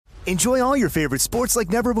Enjoy all your favorite sports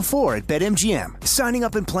like never before at BetMGM. Signing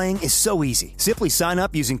up and playing is so easy. Simply sign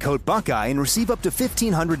up using code Buckeye and receive up to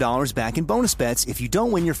 $1,500 back in bonus bets if you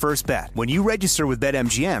don't win your first bet. When you register with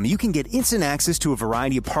BetMGM, you can get instant access to a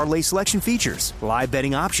variety of parlay selection features, live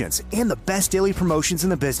betting options, and the best daily promotions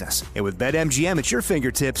in the business. And with BetMGM at your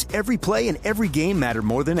fingertips, every play and every game matter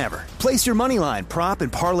more than ever. Place your moneyline, prop,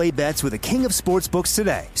 and parlay bets with the king of sportsbooks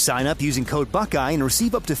today. Sign up using code Buckeye and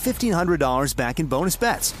receive up to $1,500 back in bonus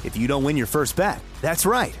bets if you don't win your first bet. That's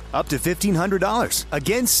right, up to $1,500.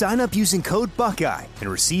 Again, sign up using code Buckeye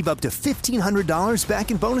and receive up to $1,500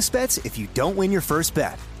 back in bonus bets if you don't win your first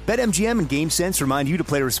bet. BetMGM and GameSense remind you to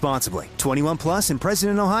play responsibly. 21 plus and present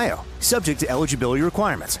in Ohio. Subject to eligibility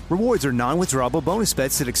requirements. Rewards are non-withdrawable bonus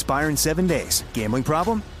bets that expire in 7 days. Gambling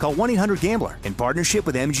problem? Call 1-800-GAMBLER in partnership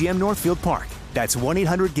with MGM Northfield Park. That's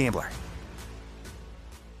 1-800-GAMBLER.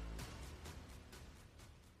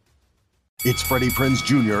 It's Freddie Prinze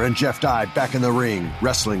Jr. and Jeff Dye back in the ring.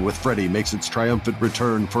 Wrestling with Freddie makes its triumphant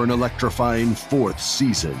return for an electrifying 4th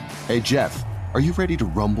season. Hey, Jeff, are you ready to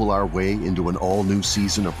rumble our way into an all-new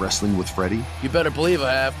season of Wrestling with Freddie? You better believe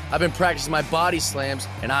I have. I've been practicing my body slams,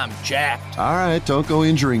 and I'm jacked. All right, don't go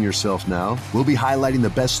injuring yourself now. We'll be highlighting the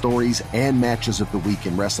best stories and matches of the week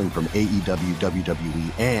in wrestling from AEW,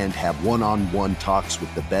 WWE, and have one-on-one talks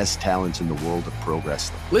with the best talents in the world of pro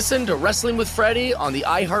wrestling. Listen to Wrestling with Freddie on the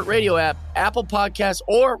iHeartRadio app, Apple Podcasts,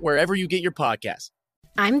 or wherever you get your podcasts.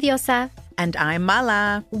 I'm Diosa. And I'm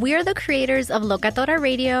Mala. We're the creators of Locatora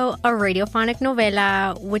Radio, a radiophonic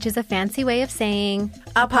novela, which is a fancy way of saying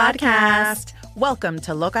a podcast. Welcome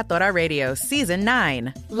to Locatora Radio Season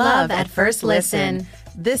 9. Love at First Listen.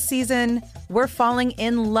 This season, we're falling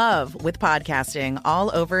in love with podcasting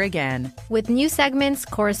all over again. With new segments,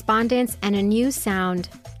 correspondence, and a new sound.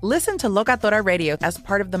 Listen to Locatora Radio as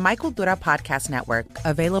part of the My Cultura Podcast Network.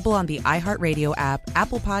 Available on the iHeartRadio app,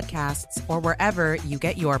 Apple Podcasts, or wherever you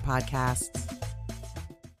get your podcasts.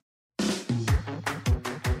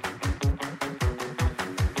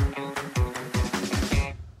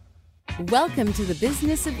 Welcome to the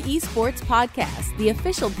Business of Esports podcast, the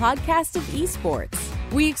official podcast of esports.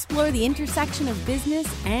 We explore the intersection of business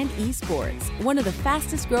and esports, one of the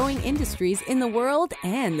fastest growing industries in the world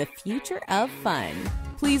and the future of fun.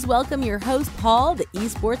 Please welcome your host, Paul, the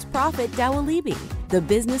esports prophet, Dawalibi. The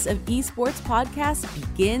Business of Esports podcast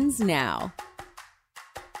begins now.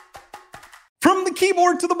 From the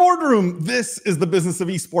keyboard to the boardroom, this is the Business of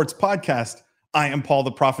Esports podcast. I am Paul,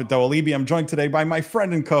 the prophet, Dawalibi. I'm joined today by my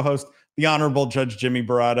friend and co-host, the Honorable Judge Jimmy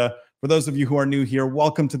Barada. For those of you who are new here,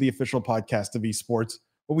 welcome to the official podcast of esports.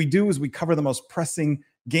 What we do is we cover the most pressing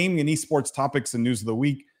gaming and esports topics and news of the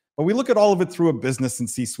week, but we look at all of it through a business and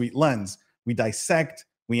C-suite lens. We dissect,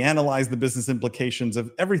 we analyze the business implications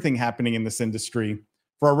of everything happening in this industry.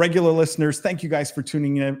 For our regular listeners, thank you guys for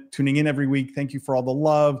tuning in every week. Thank you for all the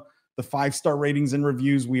love, the 5-star ratings and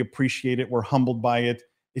reviews. We appreciate it. We're humbled by it.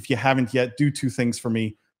 If you haven't yet, do 2 things for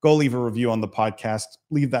me. Go leave a review on the podcast,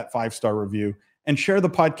 leave that 5-star review, and share the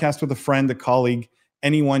podcast with a friend, a colleague,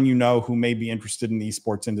 anyone you know who may be interested in the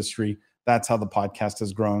esports industry. That's how the podcast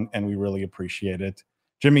has grown, and we really appreciate it.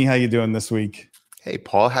 Jimmy, how you doing this week? Hey,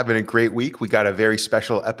 Paul, having a great week. We got a very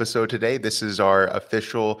special episode today. This is our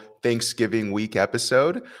official Thanksgiving week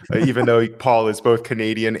episode, even though Paul is both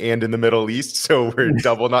Canadian and in the Middle East, so we're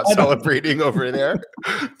double not celebrating over there.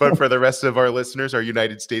 But for the rest of our listeners, our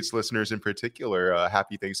United States listeners in particular,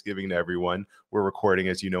 happy Thanksgiving to everyone. We're recording,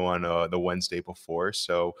 as you know, on the Wednesday before,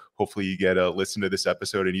 so hopefully you get to listen to this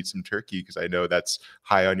episode and eat some turkey, because I know that's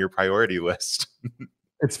high on your priority list.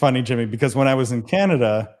 It's funny, Jimmy, because when I was in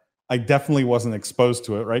Canada, I definitely wasn't exposed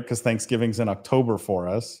to it, right? Because Thanksgiving's in October for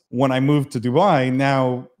us. When I moved to Dubai,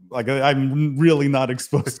 now I'm really not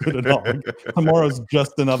exposed to it at all. Tomorrow's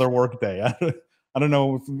just another work day. I don't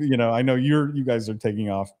know if, I know you guys are taking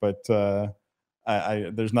off, but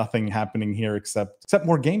there's nothing happening here except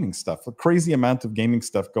more gaming stuff. A crazy amount of gaming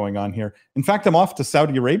stuff going on here. In fact, I'm off to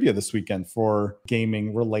Saudi Arabia this weekend for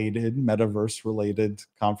gaming-related, metaverse-related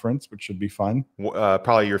conference, which should be fun.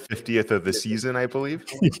 Probably your 50th of the season, I believe.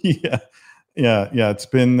 Yeah. It's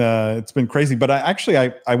been crazy. But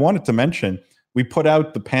I wanted to mention, we put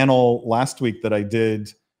out the panel last week that I did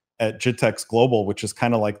at Jitex Global, which is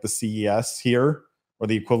kind of like the CES here, or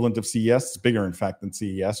the equivalent of CES. It's bigger, in fact, than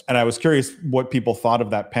CES. And I was curious what people thought of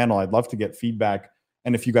that panel. I'd love to get feedback.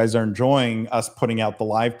 And if you guys are enjoying us putting out the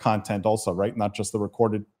live content also, right? Not just the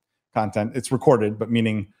recorded content. It's recorded, but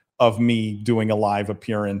meaning of me doing a live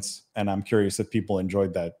appearance. And I'm curious if people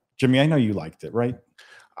enjoyed that. Jimmy, I know you liked it, right?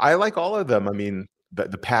 I like all of them. I mean,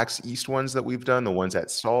 the PAX East ones that we've done, the ones at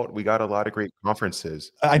SALT, we got a lot of great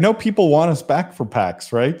conferences. I know people want us back for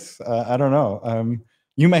PAX, right? I don't know.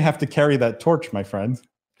 You may have to carry that torch, my friend.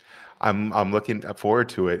 I'm looking forward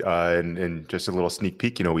to it. And just a little sneak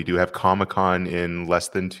peek, we do have Comic-Con in less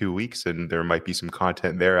than 2 weeks, and there might be some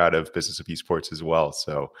content there out of Business of Esports as well.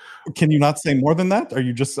 So can you not say more than that? Are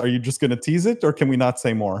you just going to tease it, or can we not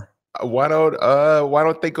say more? Why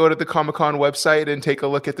don't they go to the Comic-Con website and take a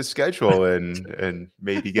look at the schedule and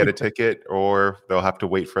maybe get a ticket, or they'll have to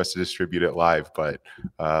wait for us to distribute it live. But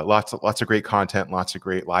lots of great content, lots of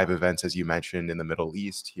great live events, as you mentioned, in the Middle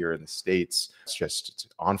East, here in the States. It's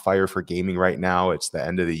on fire for gaming right now. It's the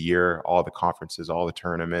end of the year, all the conferences, all the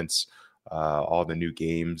tournaments, all the new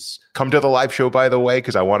games. Come to the live show, by the way,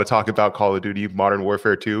 because I want to talk about Call of Duty Modern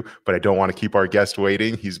Warfare 2, but I don't want to keep our guest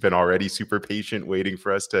waiting. He's been already super patient waiting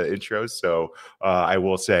for us to intro. So I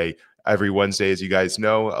will say every Wednesday, as you guys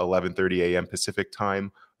know, 11:30 a.m. Pacific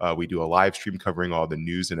time, we do a live stream covering all the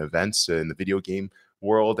news and events in the video game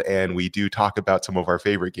world, and we do talk about some of our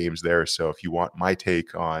favorite games there. So if you want my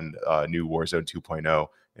take on new Warzone 2.0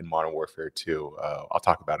 and Modern Warfare 2, I'll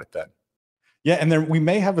talk about it then. Yeah, and then we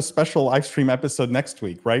may have a special live stream episode next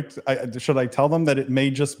week, right? Should I tell them that it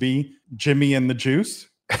may just be Jimmy and the Juice?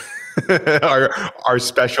 our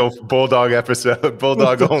special Bulldog episode,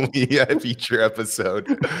 Bulldog only feature episode,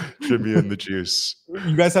 Jimmy and the Juice.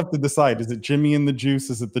 You guys have to decide. Is it Jimmy and the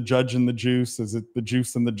Juice? Is it the Judge and the Juice? Is it the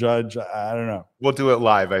Juice and the Judge? I don't know. We'll do it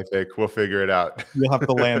live, I think. We'll figure it out. You'll have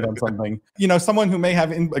to land on something. Someone who may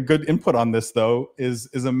have a good input on this, though, is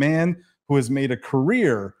a man who has made a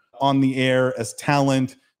career on the air as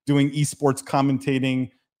talent, doing esports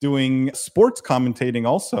commentating, doing sports commentating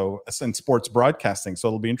also, and sports broadcasting. So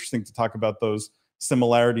it'll be interesting to talk about those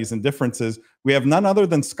similarities and differences. We have none other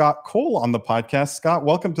than Scott Cole on the podcast. Scott,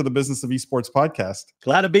 welcome to the Business of Esports podcast.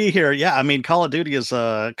 Glad to be here. Yeah, I mean, Call of Duty has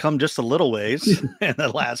come just a little ways in the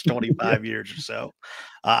last 25 years or so.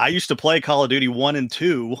 I used to play Call of Duty 1 and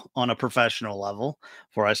 2 on a professional level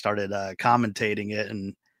before I started commentating it.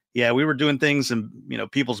 And yeah, we were doing things in,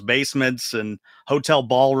 people's basements and hotel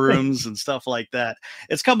ballrooms and stuff like that.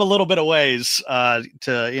 It's come a little bit of ways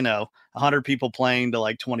to, 100 people playing to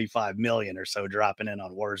like 25 million or so dropping in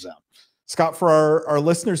on Warzone. Scott, for our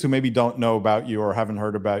listeners who maybe don't know about you or haven't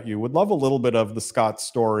heard about you, would love a little bit of the Scott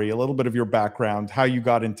story, a little bit of your background, how you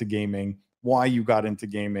got into gaming, why you got into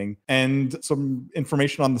gaming, and some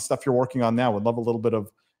information on the stuff you're working on now. Would love a little bit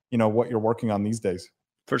of, what you're working on these days.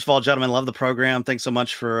 First of all, gentlemen, love the program. Thanks so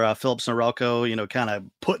much for Phillips Norelco, kind of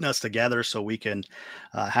putting us together so we can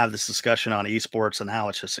have this discussion on esports and how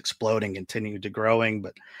it's just exploding, continuing to growing.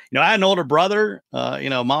 But, I had an older brother,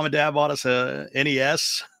 mom and dad bought us a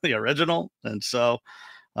NES, the original. And so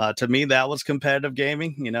to me, that was competitive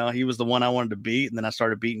gaming. He was the one I wanted to beat. And then I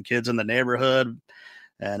started beating kids in the neighborhood.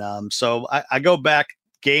 And so I go back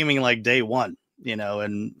gaming like day one.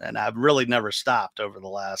 And I've really never stopped over the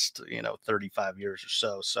last, 35 years or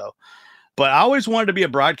so. So, but I always wanted to be a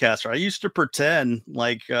broadcaster. I used to pretend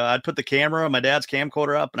like I'd put the camera, my dad's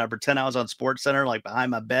camcorder up, and I pretend I was on Sports Center, like behind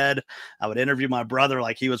my bed. I would interview my brother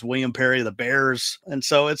like he was William Perry of the Bears. And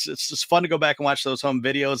so it's just fun to go back and watch those home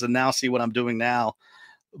videos and now see what I'm doing now.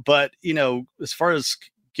 But, as far as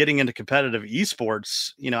getting into competitive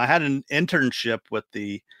esports, I had an internship with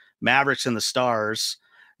the Mavericks and the Stars.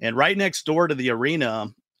 And right next door to the arena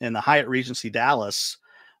in the Hyatt Regency Dallas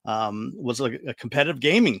was a competitive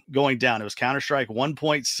gaming going down. It was Counter-Strike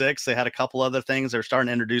 1.6. They had a couple other things. They're starting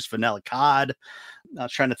to introduce Vanilla COD. I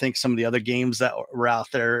was trying to think some of the other games that were out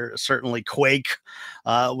there. Certainly Quake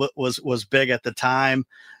was big at the time.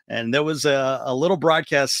 And there was a little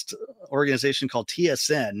broadcast organization called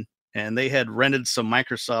TSN. And they had rented some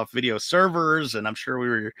Microsoft video servers. And I'm sure we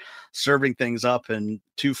were serving things up in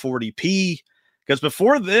 240p. Because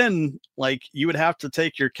before then, like you would have to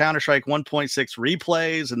take your Counter-Strike 1.6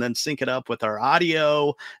 replays and then sync it up with our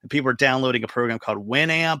audio. And people were downloading a program called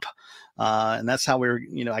Winamp. And that's how we were,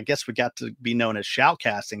 I guess we got to be known as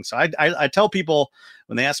shoutcasting. So I tell people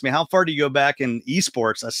when they ask me, how far do you go back in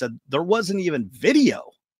esports? I said, there wasn't even video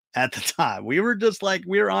at the time. We were just like,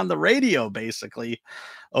 we were on the radio basically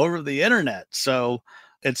over the internet. So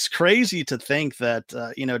it's crazy to think that,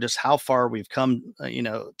 just how far we've come,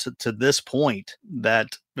 to this point that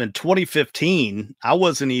in 2015, I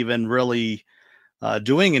wasn't even really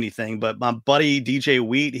doing anything, but my buddy, DJ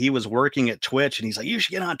Wheat, he was working at Twitch and he's like, you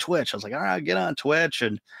should get on Twitch. I was like, all right, get on Twitch.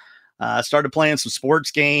 And I started playing some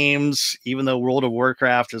sports games, even though World of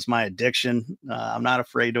Warcraft is my addiction. I'm not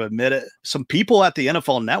afraid to admit it. Some people at the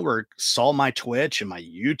NFL Network saw my Twitch and my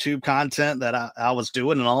YouTube content that I was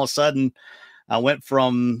doing. And all of a sudden, I went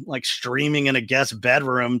from like streaming in a guest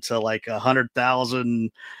bedroom to like $100,000,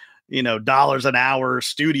 dollars an hour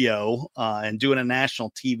studio and doing a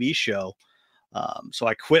national TV show. So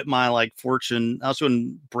I quit my I was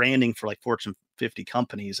doing branding for Fortune 50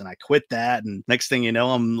 companies, and I quit that. And next thing you know,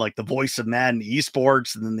 I'm the voice of Madden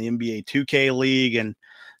Esports and then the NBA 2K League. And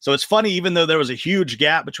so it's funny, even though there was a huge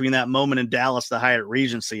gap between that moment in Dallas, the Hyatt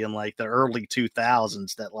Regency, in the early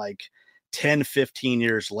 2000s, that 10, 15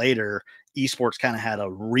 years later, esports kind of had a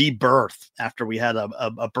rebirth after we had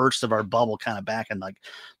a burst of our bubble kind of back in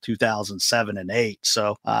 2007 and 8.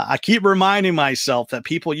 So I keep reminding myself that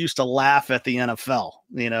people used to laugh at the NFL.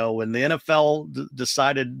 When the NFL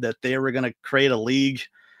decided that they were going to create a league,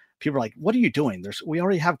 people are like, what are you doing? We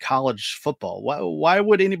already have college football. Why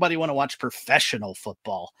would anybody want to watch professional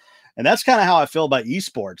football? And that's kind of how I feel about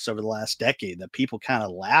esports over the last decade, that people kind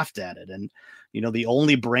of laughed at it. And the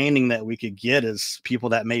only branding that we could get is people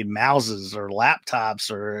that made mouses or laptops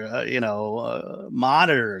or,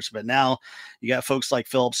 monitors. But now you got folks like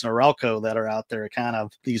Philips Norelco that are out there, kind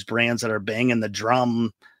of these brands that are banging the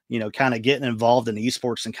drum, kind of getting involved in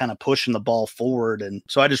esports and kind of pushing the ball forward. And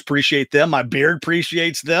so I just appreciate them. My beard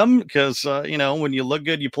appreciates them because, when you look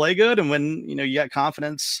good, you play good. And when, you got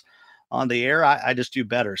confidence on the air, I just do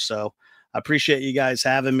better. So I appreciate you guys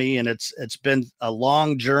having me, and it's been a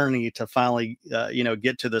long journey to finally,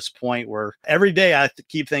 get to this point where every day I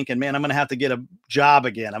keep thinking, man, I'm going to have to get a job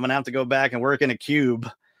again. I'm going to have to go back and work in a cube,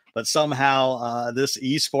 but somehow this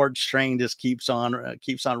esports train just keeps on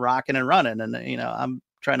rocking and running, and I'm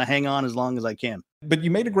trying to hang on as long as I can. But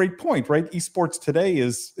you made a great point, right? Esports today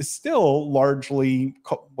is still largely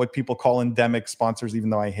what people call endemic sponsors, even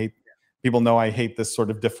though people know I hate this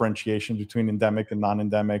sort of differentiation between endemic and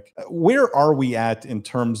non-endemic. Where are we at in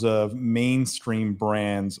terms of mainstream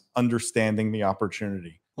brands understanding the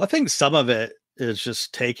opportunity? Well, I think some of it is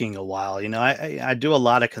just taking a while. I do a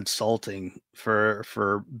lot of consulting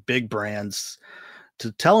for big brands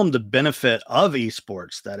to tell them the benefit of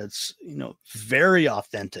esports, that it's, very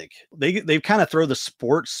authentic. They kind of throw the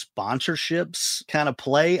sports sponsorships kind of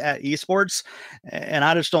play at esports. And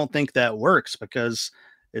I just don't think that works, because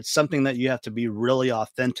it's something that you have to be really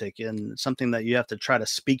authentic, and something that you have to try to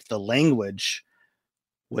speak the language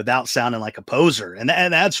without sounding like a poser. And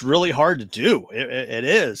that's really hard to do. It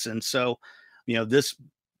is. And so, this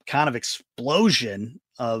kind of explosion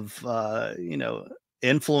of,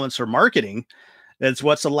 influencer marketing, it's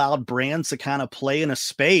what's allowed brands to kind of play in a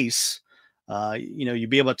space. You'd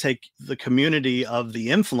be able to take the community of the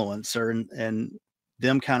influencer and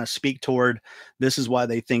them kind of speak toward, this is why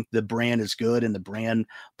they think the brand is good and the brand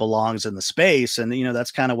belongs in the space. And,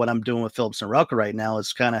 that's kind of what I'm doing with Philips and Norelco right now,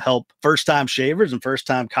 is kind of help first-time shavers and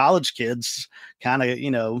first-time college kids kind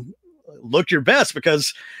of, look your best,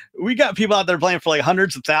 because we got people out there playing for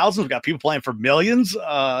hundreds of thousands. We got people playing for millions,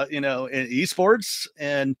 in esports.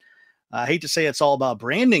 And I hate to say it's all about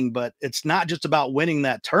branding, but it's not just about winning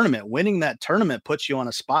that tournament. Winning that tournament puts you on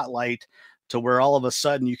a spotlight to where all of a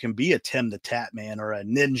sudden you can be a Tim the Tap Man or a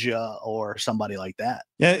Ninja or somebody like that.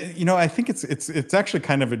 Yeah, I think it's actually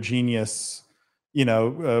kind of a genius,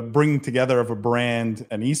 bringing together of a brand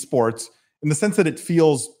and esports, in the sense that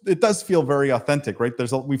it does feel very authentic, right?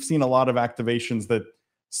 We've seen a lot of activations that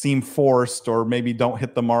seem forced, or maybe don't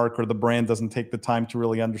hit the mark, or the brand doesn't take the time to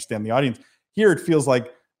really understand the audience. Here, it feels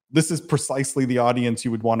like this is precisely the audience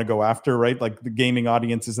you would want to go after, right? Like the gaming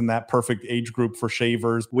audience is in that perfect age group for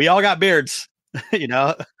shavers. We all got beards, we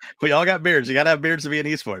all got beards. You got to have beards to be in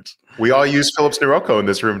esports. We all use Philips Norelco in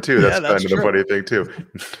this room too. That's kind of the funny thing too.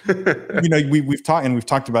 We've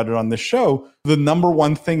talked about it on this show. The number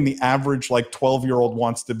one thing the average 12-year-old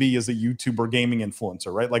wants to be is a YouTuber gaming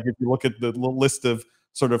influencer, right? Like if you look at the list of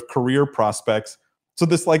sort of career prospects, so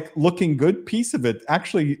this looking good piece of it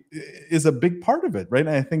actually is a big part of it, right?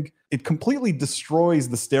 And I think it completely destroys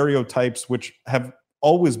the stereotypes, which have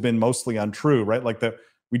always been mostly untrue, right? Like that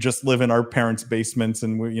we just live in our parents' basements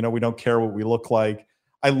and we don't care what we look like.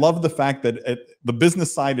 I love the fact that at the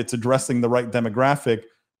business side, it's addressing the right demographic,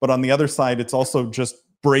 but on the other side, it's also just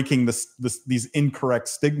breaking these incorrect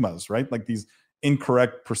stigmas, right? Like these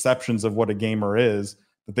incorrect perceptions of what a gamer is,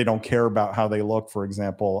 that they don't care about how they look, for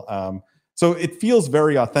example. So it feels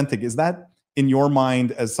very authentic. Is that, in your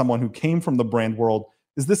mind, as someone who came from the brand world,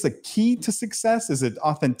 is this a key to success? Is it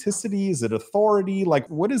authenticity? Is it authority?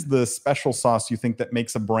 What is the special sauce you think that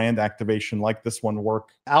makes a brand activation like this one work?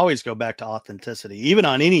 I always go back to authenticity, even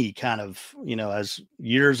on any kind of, as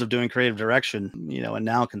years of doing creative direction, and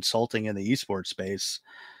now consulting in the esports space,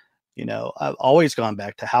 I've always gone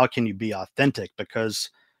back to how can you be authentic, because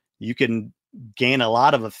you can gain a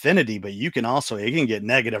lot of affinity, but it can get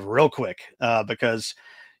negative real quick, because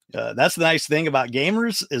That's the nice thing about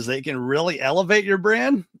gamers is they can really elevate your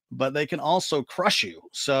brand, but they can also crush you.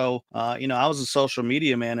 So, I was a social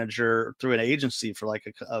media manager through an agency for like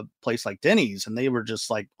a place like Denny's, and they were just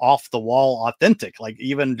like off the wall authentic, like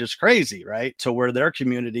even just crazy, right? To where their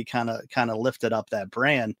community kind of lifted up that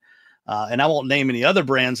brand. And I won't name any other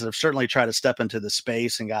brands that have certainly tried to step into the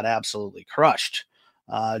space and got absolutely crushed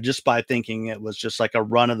just by thinking it was just like a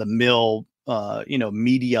run of the mill,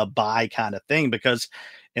 media buy kind of thing. Because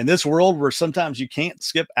in this world where sometimes you can't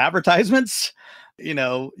skip advertisements,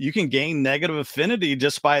 you can gain negative affinity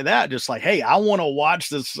just by that. Just like, hey, I want to watch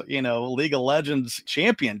this, League of Legends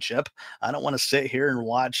championship. I don't want to sit here and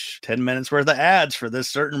watch 10 minutes worth of ads for this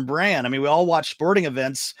certain brand. I mean, we all watch sporting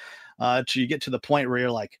events till you get to the point where you're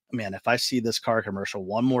like, man, if I see this car commercial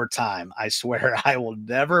one more time, I swear I will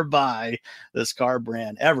never buy this car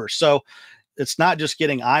brand ever. So it's not just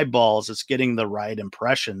getting eyeballs, it's getting the right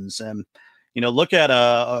impressions. And look at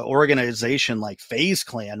a organization like FaZe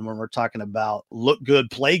Clan when we're talking about look good,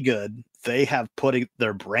 play good. They have put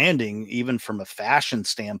their branding, even from a fashion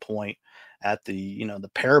standpoint, at the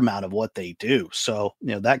paramount of what they do. So,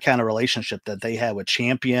 that kind of relationship that they have with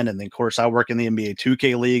Champion. And then of course I work in the NBA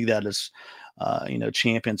 2K league that is,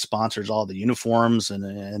 Champion sponsors all the uniforms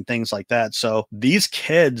and things like that. So these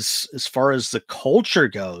kids, as far as the culture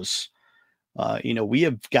goes, we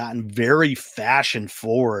have gotten very fashion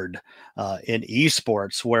forward in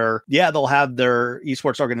esports where, they'll have their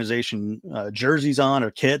esports organization jerseys on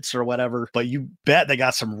or kits or whatever, but you bet they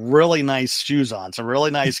got some really nice shoes on, some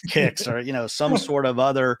really nice kicks or, some sort of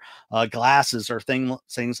other glasses or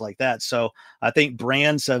things like that. So I think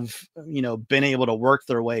brands have, been able to work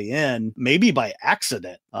their way in maybe by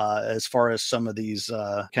accident as far as some of these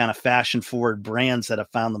kind of fashion forward brands that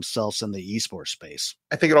have found themselves in the esports space.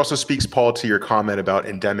 I think it also speaks, Paul, to your comment about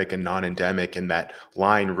endemic and non-endemic, and that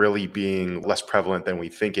line really being less prevalent than we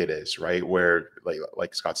think it is, right? Where,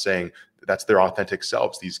 like Scott's saying, that's their authentic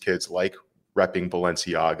selves. These kids like repping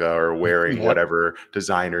Balenciaga or wearing whatever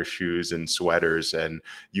designer shoes and sweaters. And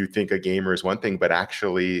you think a gamer is one thing, but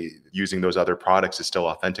actually using those other products is still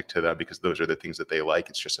authentic to them because those are the things that they like.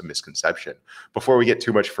 It's just a misconception. Before we get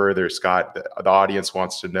too much further, Scott, the audience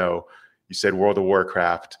wants to know, you said World of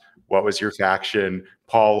Warcraft. What was your faction?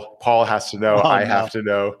 Paul has to know. I have to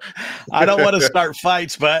know. I don't want to start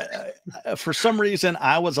fights, but for some reason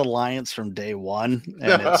I was Alliance from day one,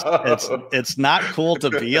 and it's not cool to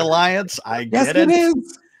be Alliance. I get it. Yes, it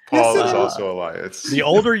is. Paul is also Alliance. The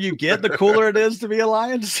older you get, the cooler it is to be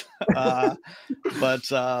Alliance.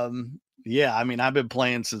 Yeah, I mean, I've been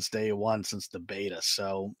playing since day one, since the beta.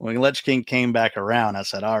 So when Lich King came back around, I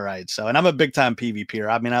said, all right. So, and I'm a big time PvPer.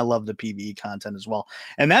 I mean, I love the PvE content as well.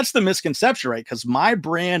 And that's the misconception, right? Because my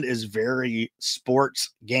brand is very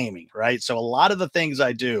sports gaming, right? So a lot of the things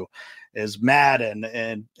I do is Madden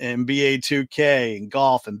and NBA 2K and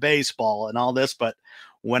golf and baseball and all this. But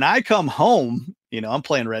when I come home, I'm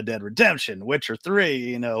playing Red Dead Redemption, Witcher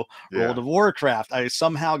 3, World of Warcraft. I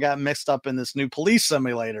somehow got mixed up in this new police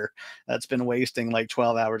simulator that's been wasting like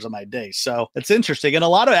 12 hours of my day. So it's interesting. And a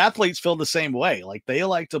lot of athletes feel the same way. Like they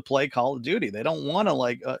like to play Call of Duty. They don't want to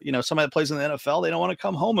somebody that plays in the NFL, they don't want to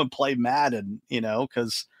come home and play Madden,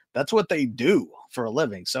 because that's what they do for a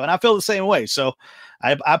living. So, and I feel the same way. So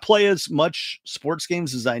I play as much sports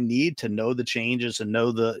games as I need to know the changes and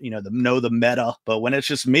know the meta. But when it's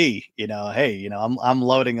just me, hey, I'm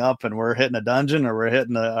loading up and we're hitting a dungeon or we're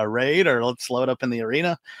hitting a raid or let's load up in the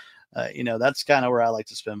arena. That's kind of where I like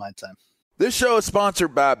to spend my time. This show is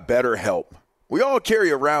sponsored by BetterHelp. We all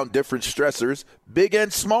carry around different stressors, big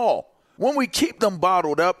and small. When we keep them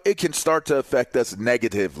bottled up, it can start to affect us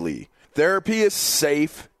negatively. Therapy is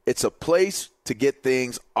safe. It's a place to get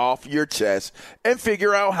things off your chest and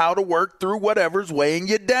figure out how to work through whatever's weighing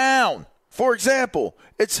you down. For example,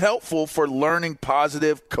 it's helpful for learning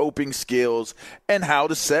positive coping skills and how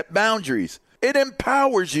to set boundaries. It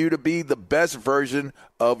empowers you to be the best version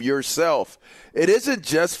of yourself. It isn't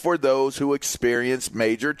just for those who experience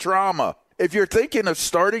major trauma. If you're thinking of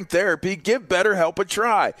starting therapy, give BetterHelp a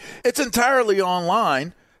try. It's entirely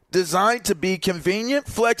online, designed to be convenient,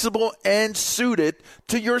 flexible, and suited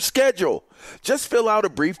to your schedule. Just fill out a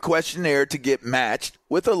brief questionnaire to get matched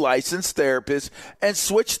with a licensed therapist and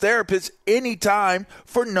switch therapists anytime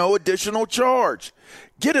for no additional charge.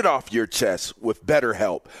 Get it off your chest with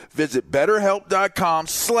BetterHelp. Visit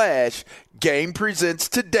BetterHelp.com/GamePresents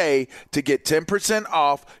today to get 10%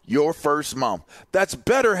 off your first month. That's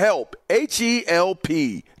BetterHelp,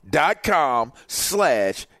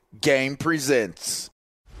 HELP.com/GamePresents.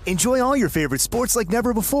 Enjoy all your favorite sports like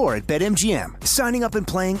never before at BetMGM. Signing up and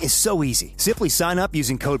playing is so easy. Simply sign up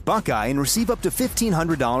using code Buckeye and receive up to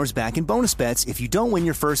 $1,500 back in bonus bets if you don't win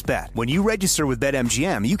your first bet. When you register with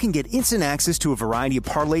BetMGM, you can get instant access to a variety of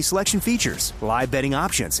parlay selection features, live betting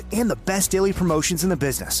options, and the best daily promotions in the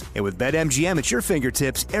business. And with BetMGM at your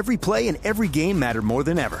fingertips, every play and every game matter more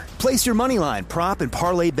than ever. Place your moneyline, prop, and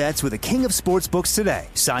parlay bets with the king of sportsbooks today.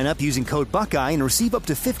 Sign up using code Buckeye and receive up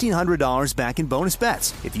to $1,500 back in bonus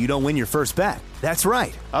bets if you don't win your first bet. That's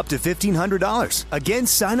right, up to $1,500. Again,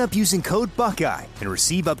 sign up using code Buckeye and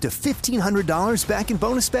receive up to $1,500 back in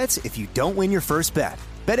bonus bets if you don't win your first bet.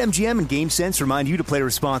 BetMGM and GameSense remind you to play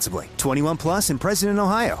responsibly. 21 plus and present in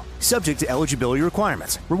Ohio. Subject to eligibility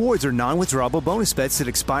requirements. Rewards are non-withdrawable bonus bets that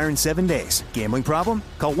expire in 7 days. Gambling problem?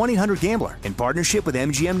 Call 1-800-GAMBLER in partnership with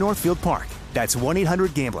MGM Northfield Park. That's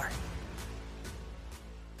 1-800-GAMBLER.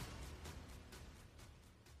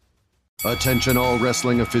 Attention all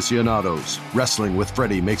wrestling aficionados. Wrestling with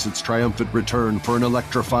Freddie makes its triumphant return for an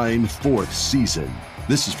electrifying 4th season.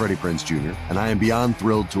 This is Freddie Prinze Jr., and I am beyond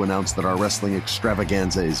thrilled to announce that our wrestling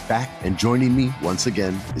extravaganza is back, and joining me once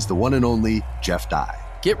again is the one and only Jeff Dye.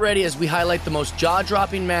 Get ready as we highlight the most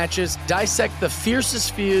jaw-dropping matches, dissect the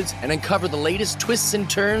fiercest feuds, and uncover the latest twists and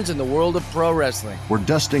turns in the world of pro wrestling. We're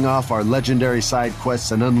dusting off our legendary side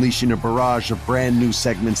quests and unleashing a barrage of brand new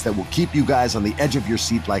segments that will keep you guys on the edge of your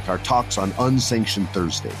seat like our talks on Unsanctioned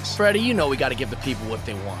Thursdays. Freddie, you know we got to give the people what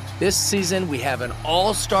they want. This season, we have an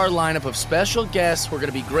all-star lineup of special guests who are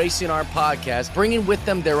going to be gracing our podcast, bringing with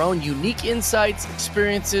them their own unique insights,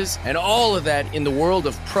 experiences, and all of that in the world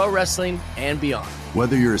of pro wrestling and beyond.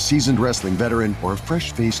 Whether you're a seasoned wrestling veteran or a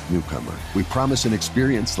fresh-faced newcomer, we promise an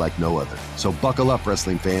experience like no other. So buckle up,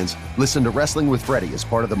 wrestling fans. Listen to Wrestling with Freddie as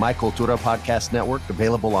part of the My Cultura Podcast Network,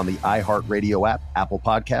 available on the iHeartRadio app, Apple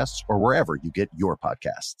Podcasts, or wherever you get your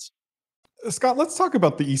podcasts. Scott, let's talk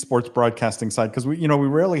about the esports broadcasting side, because we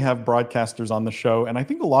rarely have broadcasters on the show, and I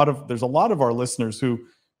think there's a lot of our listeners who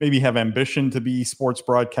maybe have ambition to be sports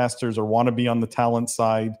broadcasters or want to be on the talent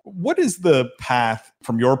side. What is the path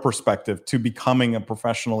from your perspective to becoming a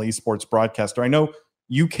professional esports broadcaster? I know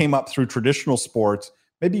you came up through traditional sports.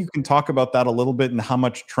 Maybe you can talk about that a little bit and how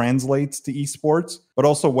much translates to esports, but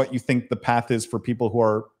also what you think the path is for people who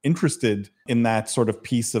are interested in that sort of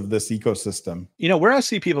piece of this ecosystem. Where I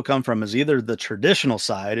see people come from is either the traditional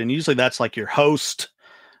side, and usually that's like your host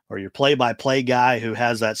or your play-by-play guy who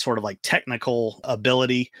has that sort of like technical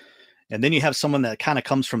ability. And then you have someone that kind of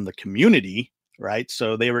comes from the community, right?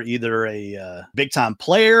 So they were either a big-time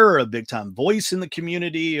player or a big-time voice in the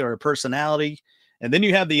community or a personality. And then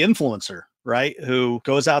you have the influencer, right? Who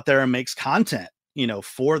goes out there and makes content,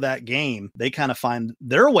 for that game. They kind of find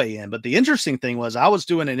their way in. But the interesting thing was I was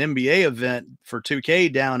doing an NBA event for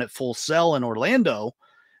 2K down at Full Sail in Orlando,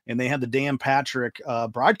 and they had the Dan Patrick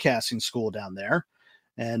Broadcasting School down there.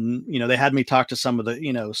 And, they had me talk to some of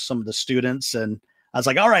the students, and I was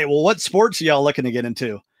like, all right, well, what sports are y'all looking to get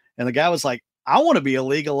into? And the guy was like, I want to be a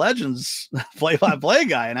League of Legends play-by-play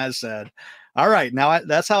guy. And I said, all right, now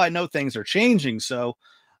that's how I know things are changing. So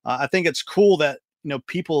I think it's cool that,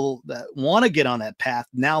 people that want to get on that path,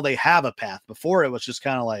 now they have a path. Before it was just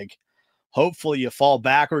kind of like, hopefully you fall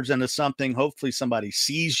backwards into something. Hopefully somebody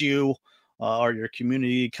sees you or your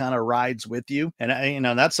community kind of rides with you. And,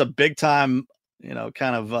 that's a big time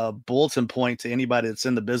kind of a bulletin point to anybody that's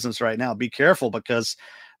in the business right now. Be careful, because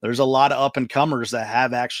there's a lot of up and comers that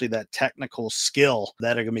have actually that technical skill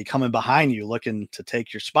that are going to be coming behind you looking to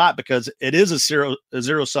take your spot, because it is a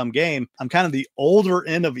zero sum game. I'm kind of the older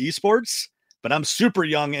end of esports, but I'm super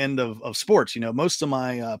young end of sports. Most of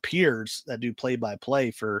my peers that do play-by-play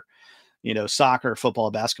for, soccer, football,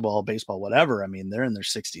 basketball, baseball, whatever, I mean, they're in their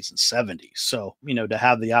 60s and 70s. So, to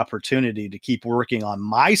have the opportunity to keep working on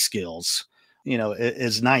my skills, it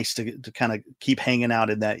is nice to kind of keep hanging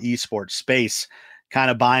out in that esports space,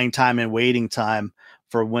 kind of buying time and waiting time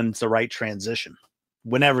for when's the right transition,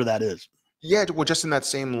 whenever that is. Yeah, well, just in that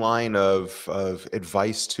same line of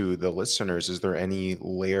advice to the listeners, is there any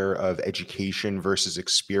layer of education versus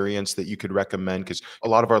experience that you could recommend? Because a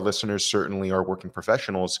lot of our listeners certainly are working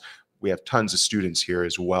professionals. We have tons of students here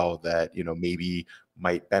as well that, maybe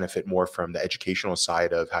might benefit more from the educational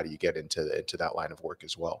side of how do you get into that line of work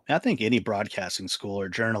as well. I think any broadcasting school or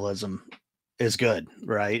journalism is good,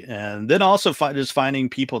 right? And then also just finding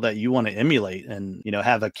people that you want to emulate and,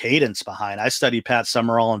 have a cadence behind. I studied Pat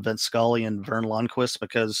Summerall and Vince Scully and Vern Lundquist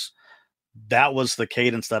because that was the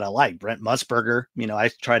cadence that I like. Brent Musburger, I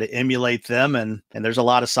try to emulate them, and there's a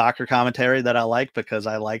lot of soccer commentary that I like because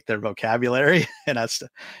I like their vocabulary. And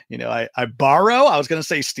I borrow, I was going to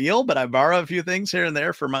say steal, but I borrow a few things here and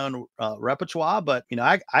there for my own repertoire. But,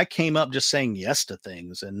 I came up just saying yes to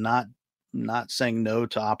things and not saying no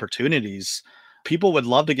to opportunities. People would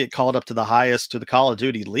love to get called up to the Call of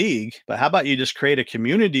Duty League, but how about you just create a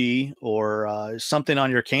community or something on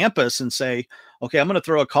your campus and say, okay, I'm going to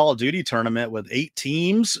throw a Call of Duty tournament with 8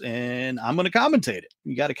 teams and I'm going to commentate it.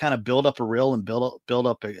 You got to kind of build up a reel and build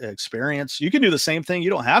up experience. You can do the same thing. You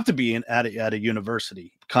don't have to be at a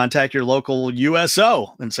university. Contact your local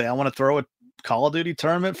USO and say, I want to throw a Call of Duty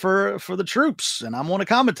tournament for the troops and I want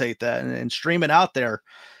to commentate that and stream it out there.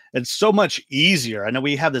 It's so much easier. I know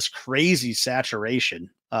we have this crazy saturation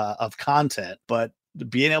of content, but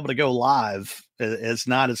being able to go live is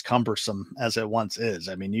not as cumbersome as it once is.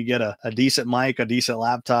 I mean, you get a decent mic, a decent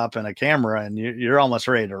laptop, and a camera, and you're almost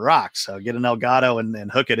ready to rock. So get an Elgato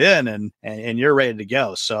and hook it in, and you're ready to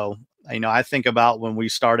go. So, I think about when we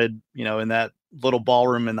started, in that little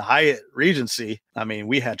ballroom in the Hyatt Regency. I mean,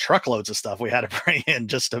 we had truckloads of stuff we had to bring in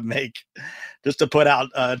just to put out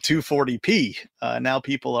 240p. Now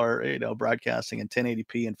people are, broadcasting in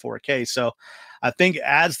 1080p and 4K. So I think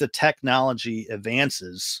as the technology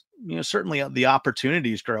advances, certainly the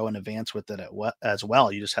opportunities grow and advance with it as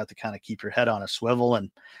well. You just have to kind of keep your head on a swivel, and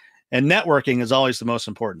networking is always the most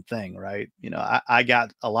important thing, right? I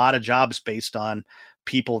got a lot of jobs based on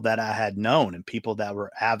people that I had known and people that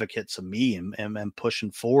were advocates of me and pushing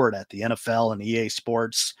forward at the NFL and EA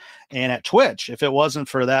Sports and at Twitch. If it wasn't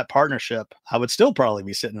for that partnership, I would still probably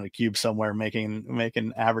be sitting in a cube somewhere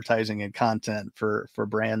making advertising and content for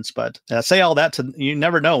brands. But I say all that you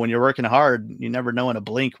never know when you're working hard. You never know in a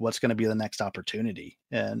blink what's going to be the next opportunity,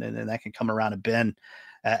 and that can come around a bend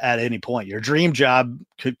at any point. Your dream job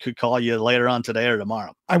could call you later on today or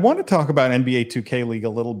tomorrow. I want to talk about NBA 2K League a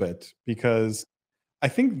little bit because I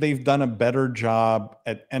think they've done a better job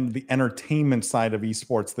at the entertainment side of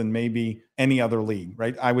esports than maybe any other league,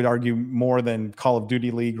 right? I would argue more than Call of Duty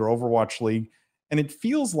League or Overwatch League. And it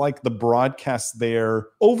feels like the broadcasts there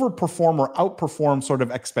overperform or outperform sort of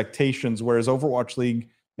expectations, whereas Overwatch League,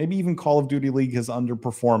 maybe even Call of Duty League, has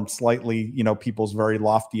underperformed slightly, people's very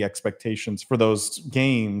lofty expectations for those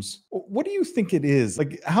games. What do you think it is?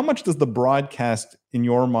 Like, how much does the broadcast, in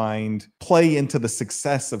your mind, play into the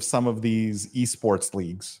success of some of these esports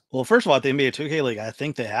leagues? Well, first of all, at the NBA 2K League, I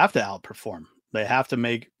think they have to outperform. They have to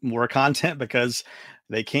make more content because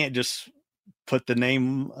they can't just put the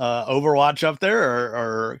name Overwatch up there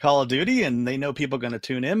or Call of Duty, and they know people are going to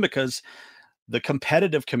tune in because the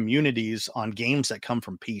competitive communities on games that come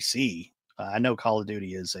from PC. I know Call of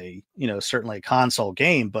Duty is certainly a console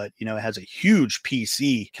game, but, it has a huge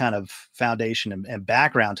PC kind of foundation and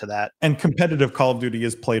background to that. And competitive Call of Duty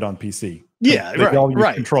is played on PC. Yeah,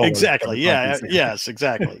 right. Exactly. Yeah. Yes,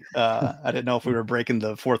 exactly. I didn't know if we were breaking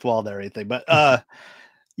the fourth wall there or anything, but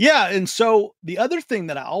yeah. And so the other thing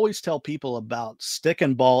that I always tell people about stick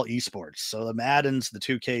and ball esports, so the Maddens, the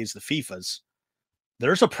 2Ks, the FIFAs,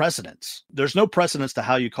 there's a precedence. There's no precedence to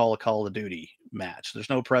how you call a Call of Duty match. There's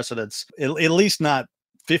no precedence, at least not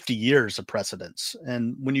 50 years of precedence.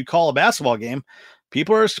 And when you call a basketball game,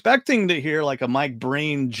 people are expecting to hear like a Mike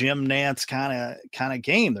Breen, Jim Nantz kind of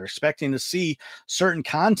game. They're expecting to see certain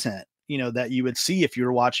content, that you would see if you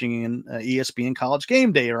were watching an ESPN College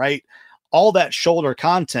Game Day, right? All that shoulder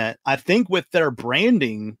content. I think with their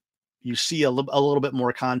branding, you see a little bit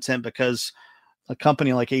more content because a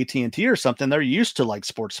company like AT&T or something, they're used to like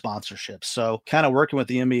sports sponsorships. So kind of working with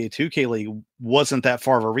the NBA 2K League wasn't that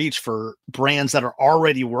far of a reach for brands that are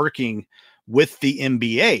already working with the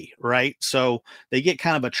NBA, right? So they get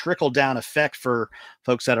kind of a trickle down effect for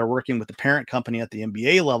folks that are working with the parent company at the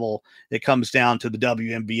NBA level. It comes down to the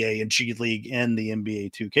WNBA and G League and the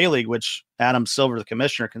NBA 2K League, which Adam Silver, the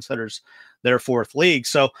commissioner, considers their fourth league.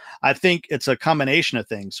 So I think it's a combination of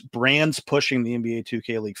things. Brands pushing the NBA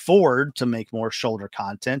 2K League forward to make more shoulder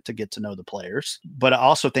content to get to know the players. But I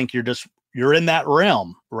also think you're in that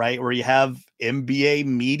realm, right? Where you have NBA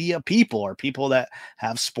media people or people that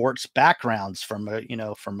have sports backgrounds from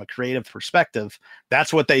a creative perspective.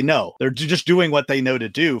 That's what they know. They're just doing what they know to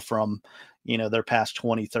do from, their past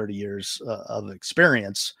 20, 30 years of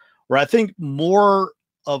experience, where I think more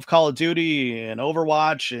of Call of Duty and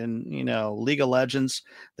Overwatch and, League of Legends,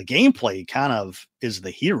 the gameplay kind of is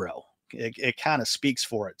the hero. It kind of speaks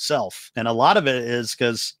for itself. And a lot of it is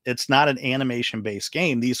because it's not an animation-based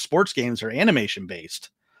game. These sports games are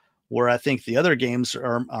animation-based, where I think the other games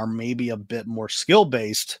are maybe a bit more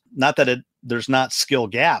skill-based. Not that there's not skill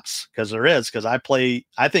gaps, because there is, because I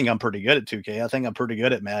think I'm pretty good at 2K. I think I'm pretty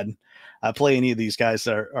good at Madden. I play any of these guys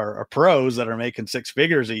that are pros that are making six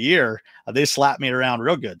figures a year, they slap me around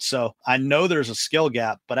real good. So I know there's a skill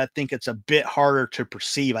gap, but I think it's a bit harder to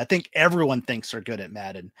perceive. I think everyone thinks they're good at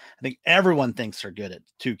Madden. I think everyone thinks they're good at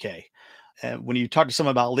 2K. And when you talk to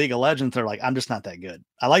someone about League of Legends, they're like, I'm just not that good.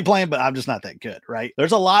 I like playing, but I'm just not that good, right?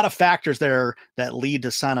 There's a lot of factors there that lead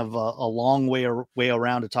to kind of a long way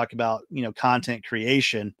around to talk about, content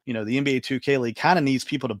creation. The NBA 2K League kind of needs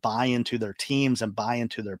people to buy into their teams and buy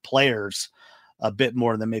into their players a bit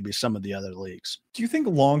more than maybe some of the other leagues. Do you think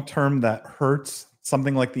long-term that hurts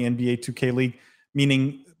something like the NBA 2K League,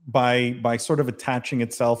 meaning by sort of attaching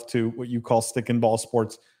itself to what you call stick and ball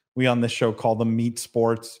sports? We on this show call them meat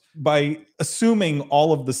sports, by assuming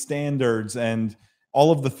all of the standards and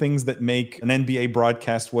all of the things that make an NBA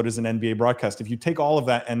broadcast what is an NBA broadcast. If you take all of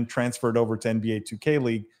that and transfer it over to NBA 2K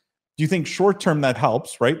League, do you think short-term that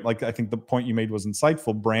helps, right? Like, I think the point you made was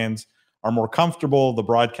insightful. Brands are more comfortable. The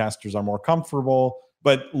broadcasters are more comfortable.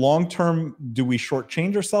 But long-term, do we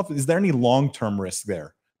shortchange ourselves? Is there any long-term risk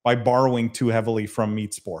there by borrowing too heavily from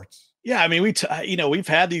meat sports? Yeah, I mean, we've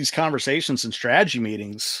had these conversations and strategy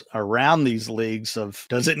meetings around these leagues of,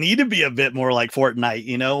 does it need to be a bit more like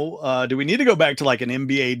Fortnite? Do we need to go back to like an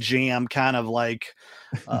NBA Jam kind of like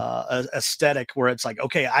aesthetic where it's like,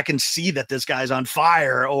 okay, I can see that this guy's on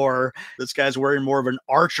fire, or this guy's wearing more of an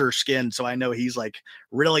archer skin, so I know he's like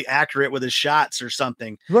really accurate with his shots or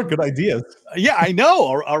something. What good ideas. Yeah, I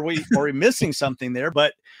know. Are we missing something there?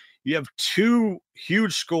 But you have two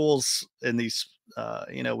huge schools in these.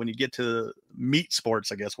 When you get to meat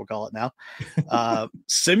sports, I guess we'll call it now,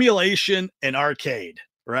 simulation and arcade,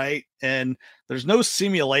 right? And there's no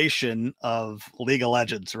simulation of League of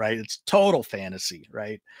Legends, right? It's total fantasy,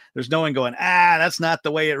 right? There's no one going, that's not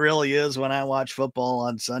the way it really is when I watch football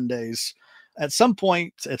on Sundays. At some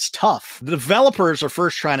point, it's tough. The developers are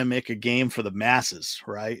first trying to make a game for the masses,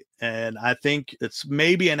 right? And I think it's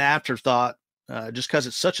maybe an afterthought just because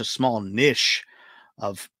it's such a small niche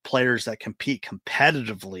of players that compete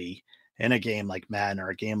competitively in a game like Madden or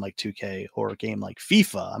a game like 2K or a game like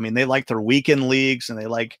FIFA. I mean, they like their weekend leagues and they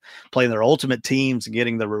like playing their ultimate teams and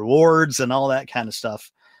getting the rewards and all that kind of stuff.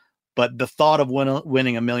 But the thought of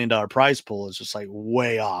winning $1 million prize pool is just like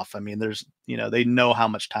way off. I mean, they know how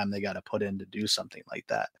much time they got to put in to do something like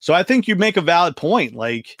that. So I think you make a valid point,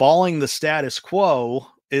 like following the status quo.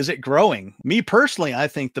 Is it growing? Me personally, I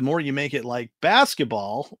think the more you make it like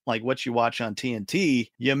basketball, like what you watch on TNT,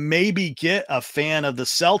 you maybe get a fan of the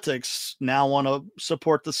Celtics now want to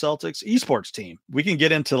support the Celtics esports team. We can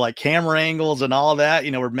get into like camera angles and all that,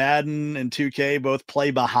 where Madden and 2K both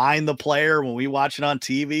play behind the player. When we watch it on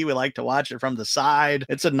TV, we like to watch it from the side.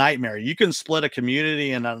 It's a nightmare. You can split a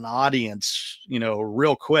community and an audience,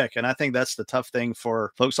 real quick. And I think that's the tough thing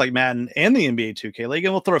for folks like Madden and the NBA 2K League.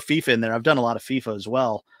 And we'll throw FIFA in there. I've done a lot of FIFA as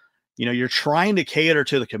well. You're trying to cater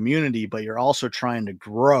to the community, but you're also trying to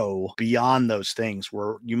grow beyond those things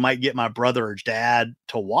where you might get my brother or dad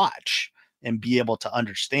to watch and be able to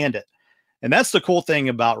understand it. And that's the cool thing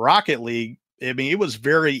about Rocket League. I mean, it was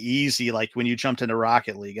very easy. Like when you jumped into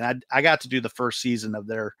Rocket League, and I got to do the first season of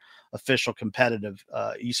their official competitive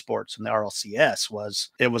esports in the RLCS.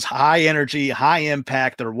 It was high energy, high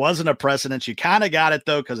impact. There wasn't a precedent. You kind of got it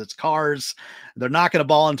though, because it's cars. They're not going to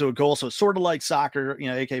ball into a goal. So it's sort of like soccer,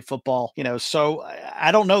 AK football, so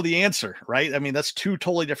I don't know the answer, right? I mean, that's two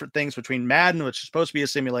totally different things between Madden, which is supposed to be a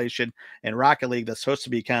simulation, and Rocket League, that's supposed to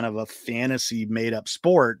be kind of a fantasy made up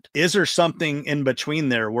sport. Is there something in between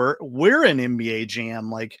there where we're an NBA Jam,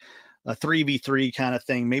 like a 3v3 kind of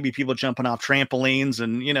thing, maybe people jumping off trampolines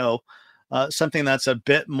and, something that's a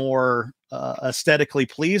bit more aesthetically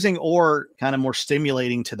pleasing or kind of more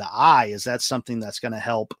stimulating to the eye? Is that something that's going to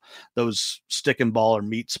help those stick and ball or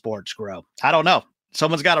meat sports grow? I don't know.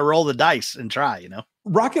 Someone's got to roll the dice and try,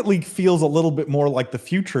 Rocket League feels a little bit more like the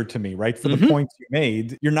future to me, right? For the points you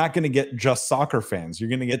made, you're not going to get just soccer fans. You're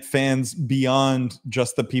going to get fans beyond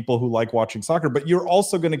just the people who like watching soccer, but you're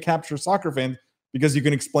also going to capture soccer fans because you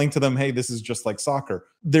can explain to them, hey, this is just like soccer.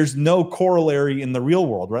 There's no corollary in the real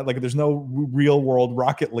world, right? Like there's no real world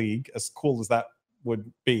Rocket League, as cool as that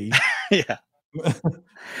would be. Yeah.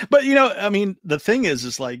 But, I mean, the thing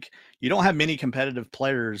is like, you don't have many competitive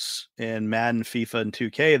players in Madden, FIFA, and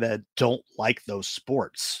 2K that don't like those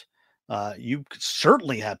sports. You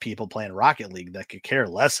certainly have people playing Rocket League that could care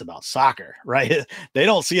less about soccer, right? They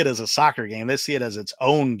don't see it as a soccer game. They see it as its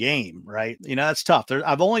own game, right? That's tough.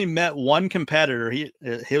 I've only met one competitor.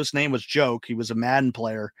 His name was Joke. He was a Madden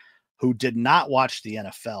player who did not watch the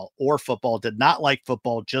NFL or football, did not like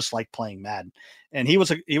football, just like playing Madden. And he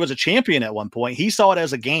was a champion at one point. He saw it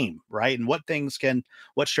as a game, right? And what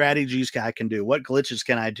strategies I can do, what glitches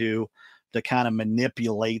can I do to kind of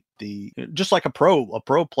manipulate just like a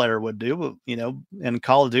pro player would do, in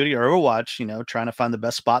Call of Duty or Overwatch, trying to find the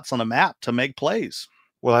best spots on the map to make plays.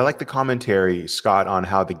 Well, I like the commentary, Scott, on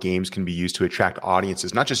how the games can be used to attract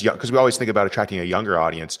audiences, not just young, because we always think about attracting a younger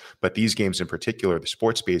audience, but these games in particular, the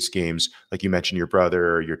sports-based games, like you mentioned, your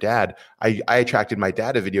brother or your dad. I attracted my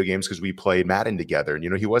dad to video games because we played Madden together,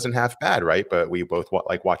 and he wasn't half bad, right? But we both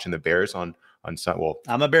like watching the Bears on some. Well,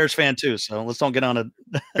 I'm a Bears fan too, so let's don't get on a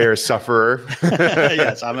Bears sufferer.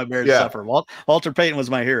 Yes, I'm a Bears sufferer. Walter Payton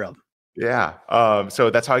was my hero. Yeah. So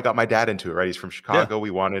that's how I got my dad into it, right? He's from Chicago. Yeah.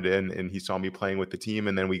 We wanted in, and he saw me playing with the team,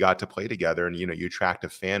 and then we got to play together, and, you attract a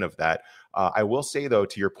fan of that. I will say, though,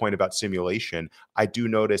 to your point about simulation, I do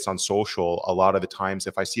notice on social a lot of the times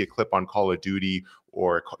if I see a clip on Call of Duty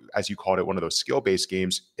or, as you called it, one of those skill-based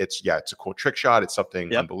games, it's a cool trick shot. It's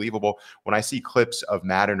something unbelievable. When I see clips of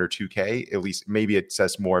Madden or 2K, at least maybe it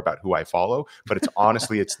says more about who I follow, but it's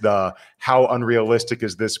honestly, it's the how unrealistic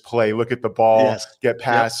is this play? Look at the ball get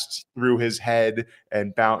passed through his head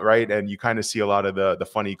and bounce, right? And you kind of see a lot of the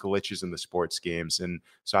funny glitches in the sports games. And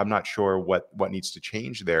so I'm not sure what needs to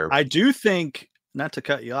change there. I do think, not to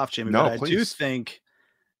cut you off, Jimmy, but I do think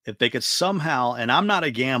if they could somehow, and I'm not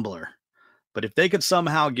a gambler, but if they could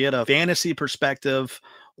somehow get a fantasy perspective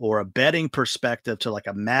or a betting perspective to like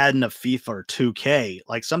a Madden, a FIFA, or 2K,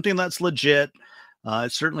 like something that's legit,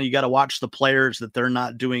 certainly you got to watch the players that they're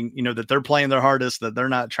not doing, that they're playing their hardest, that they're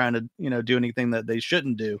not trying to, do anything that they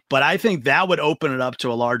shouldn't do. But I think that would open it up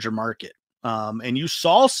to a larger market. And you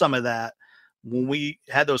saw some of that when we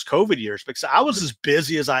had those COVID years, because I was as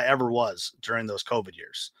busy as I ever was during those COVID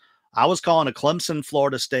years. I was calling a Clemson,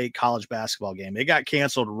 Florida State college basketball game. It got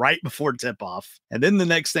canceled right before tip-off. And then the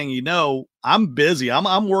next thing you know, I'm busy.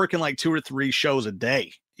 I'm working like 2 or 3 shows a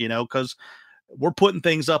day, because we're putting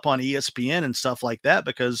things up on ESPN and stuff like that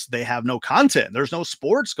because they have no content. There's no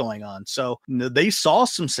sports going on. So they saw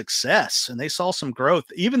some success and they saw some growth.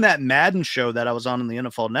 Even that Madden show that I was on the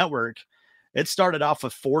NFL Network, it started off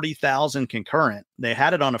with 40,000 concurrent. They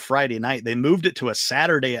had it on a Friday night. They moved it to a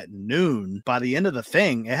Saturday at noon. By the end of the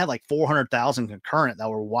thing, it had like 400,000 concurrent that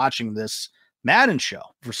were watching this Madden show.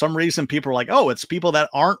 For some reason, people are like, oh, it's people that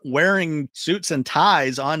aren't wearing suits and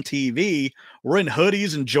ties on TV. We're in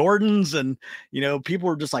hoodies and Jordans. And, people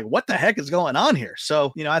were just like, what the heck is going on here?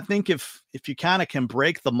 So, I think if you kind of can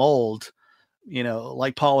break the mold,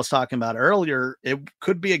 like Paul was talking about earlier, it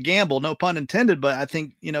could be a gamble, no pun intended, but I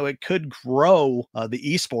think, it could grow the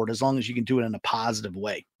esport as long as you can do it in a positive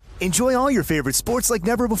way. Enjoy all your favorite sports like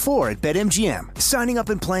never before at BetMGM. Signing up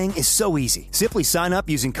and playing is so easy. Simply sign up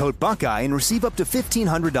using code Buckeye and receive up to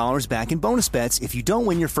 $1,500 back in bonus bets if you don't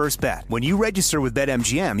win your first bet. When you register with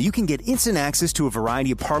BetMGM, you can get instant access to a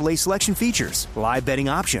variety of parlay selection features, live betting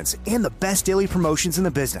options, and the best daily promotions in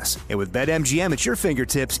the business. And with BetMGM at your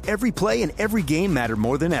fingertips, every play and every game matter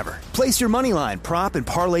more than ever. Place your moneyline, prop, and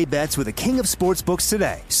parlay bets with the king of sportsbooks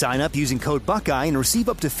today. Sign up using code Buckeye and receive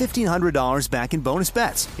up to $1,500 back in bonus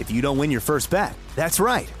bets if you don't win your first bet. That's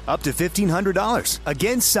right, up to $1,500.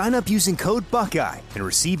 Again, sign up using code Buckeye and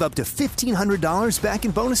receive up to $1,500 back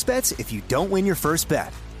in bonus bets if you don't win your first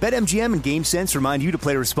bet. BetMGM and GameSense remind you to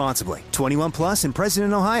play responsibly. 21 plus and present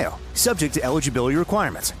in Ohio. Subject to eligibility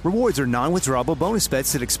requirements. Rewards are non-withdrawable bonus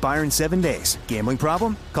bets that expire in 7 days. Gambling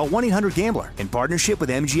problem? Call 1-800-GAMBLER in partnership with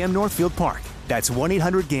MGM Northfield Park. That's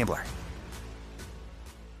 1-800-GAMBLER.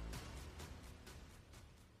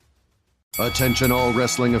 Attention all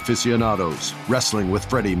wrestling aficionados. Wrestling with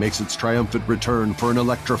Freddie makes its triumphant return for an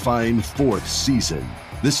electrifying 4th season.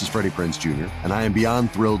 This is Freddie Prinze Jr., and I am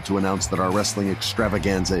beyond thrilled to announce that our wrestling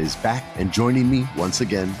extravaganza is back, and joining me once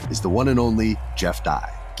again is the one and only Jeff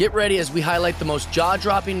Dye. Get ready as we highlight the most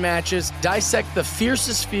jaw-dropping matches, dissect the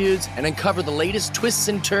fiercest feuds, and uncover the latest twists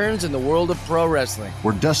and turns in the world of pro wrestling.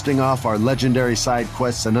 We're dusting off our legendary side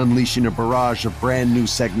quests and unleashing a barrage of brand new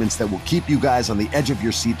segments that will keep you guys on the edge of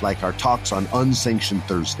your seat like our talks on Unsanctioned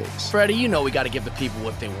Thursdays. Freddie, we got to give the people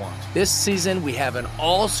what they want. This season, we have an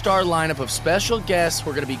all-star lineup of special guests who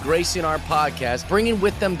are going to be gracing our podcast, bringing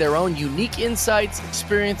with them their own unique insights,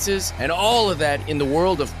 experiences, and all of that in the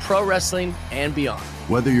world of pro wrestling and beyond.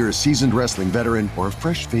 Whether you're a seasoned wrestling veteran or a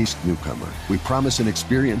fresh-faced newcomer, we promise an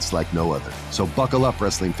experience like no other. So buckle up,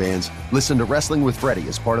 wrestling fans. Listen to Wrestling with Freddie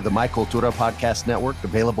as part of the My Cultura Podcast Network,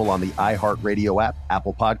 available on the iHeartRadio app,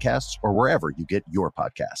 Apple Podcasts, or wherever you get your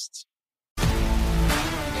podcasts.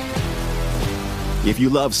 If you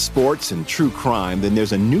love sports and true crime, then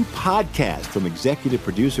there's a new podcast from executive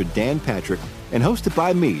producer Dan Patrick and hosted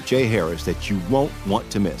by me, Jay Harris, that you won't want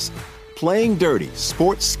to miss. Playing Dirty: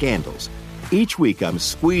 Sports Scandals. Each week, I'm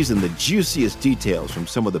squeezing the juiciest details from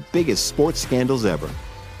some of the biggest sports scandals ever.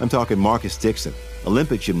 I'm talking Marcus Dixon,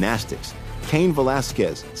 Olympic gymnastics, Cain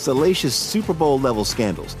Velasquez, salacious Super Bowl-level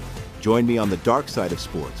scandals. Join me on the dark side of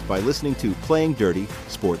sports by listening to Playing Dirty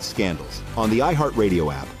Sports Scandals on the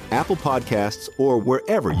iHeartRadio app, Apple Podcasts, or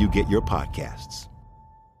wherever you get your podcasts.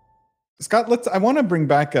 Scott, I want to bring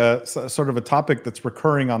back a sort of a topic that's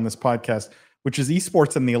recurring on this podcast, which is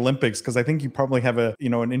esports and the Olympics, because I think you probably have an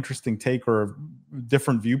interesting take or a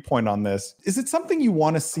different viewpoint on this. Is it something you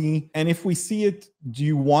want to see? And if we see it, do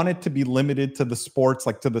you want it to be limited to the sports,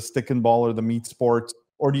 like to the stick and ball or the meat sports?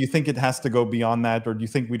 Or do you think it has to go beyond that? Or do you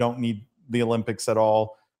think we don't need the Olympics at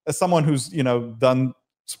all? As someone who's, done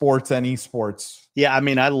sports and esports. Yeah, I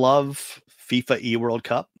mean, I love FIFA eWorld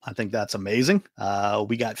Cup. I think that's amazing.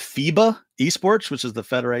 We got FIBA Esports, which is the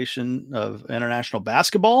Federation of International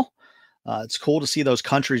Basketball. It's cool to see those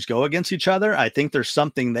countries go against each other. I think there's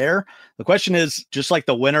something there. The question is, just like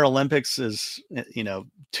the Winter Olympics is,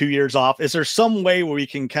 2 years off, is there some way where we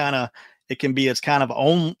can it can be its kind of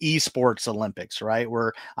own esports Olympics, right?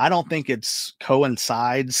 Where I don't think it's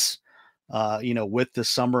coincides with the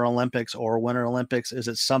Summer Olympics or Winter Olympics. Is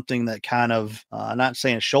it something that kind of, not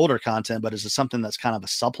saying shoulder content, but is it something that's kind of a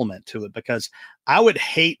supplement to it? Because I would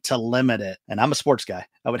hate to limit it, and I'm a sports guy,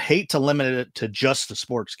 I would hate to limit it to just the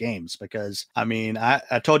sports games, because I mean,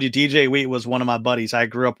 I told you DJ Wheat was one of my buddies. I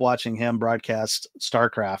grew up watching him broadcast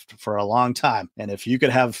StarCraft for a long time. And if you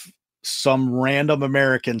could have some random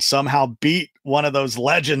American somehow beat one of those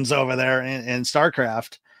legends over there in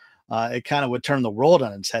StarCraft, it kind of would turn the world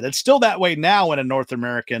on its head. It's still that way now when a North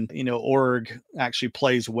American, org actually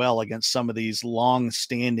plays well against some of these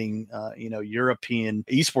long-standing, European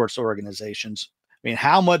esports organizations. I mean,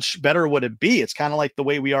 how much better would it be? It's kind of like the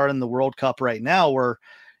way we are in the World Cup right now, where,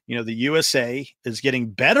 the USA is getting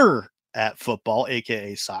better at football,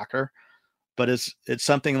 aka soccer. But it's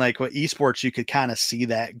something like what esports, you could kind of see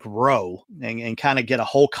that grow and kind of get a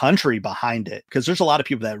whole country behind it. Because there's a lot of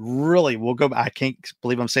people that really will go. I can't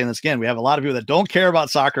believe I'm saying this again. We have a lot of people that don't care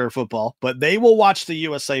about soccer or football, but they will watch the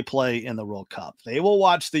USA play in the World Cup. They will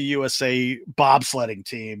watch the USA bobsledding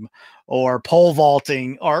team or pole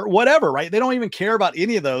vaulting or whatever, right? They don't even care about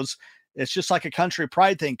any of those. It's just like a country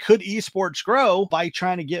pride thing. Could esports grow by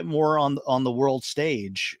trying to get more on the world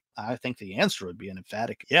stage? I think the answer would be an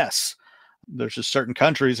emphatic yes. There's just certain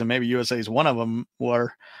countries, and maybe USA is one of them,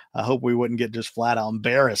 where I hope we wouldn't get just flat out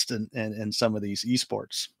embarrassed in some of these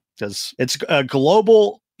esports, because it's a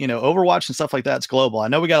global, Overwatch and stuff like that. It's global. I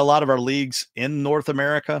know we got a lot of our leagues in North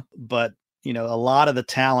America, but a lot of the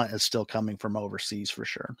talent is still coming from overseas for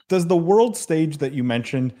sure. Does the world stage that you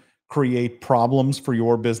mentioned create problems for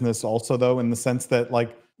your business also, though, in the sense that,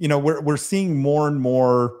 we're seeing more and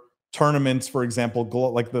more tournaments, for example,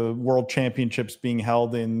 like the World Championships being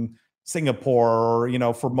held in Singapore,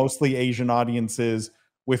 or, for mostly Asian audiences,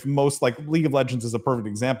 with most, like, League of Legends is a perfect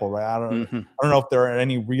example, right? I don't know if there are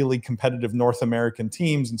any really competitive North American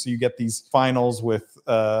teams. And so you get these finals with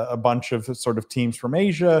a bunch of sort of teams from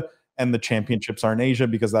Asia, and the championships are in Asia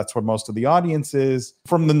because that's where most of the audience is.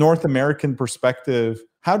 From the North American perspective,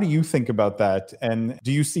 how do you think about that? And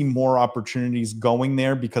do you see more opportunities going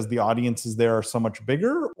there because the audiences there are so much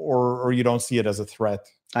bigger, or you don't see it as a threat?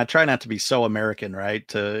 I try not to be so American, right?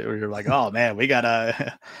 Where you're like, oh man, we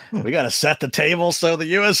gotta set the table so the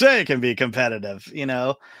USA can be competitive.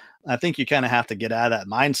 I think you kind of have to get out of that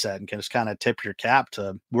mindset and just kind of tip your cap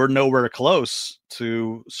to, we're nowhere close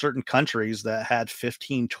to certain countries that had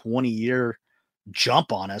 15, 20 year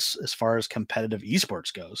jump on us as far as competitive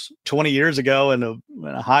esports goes. 20 years ago in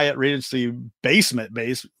a Hyatt Regency basement,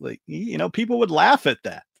 people would laugh at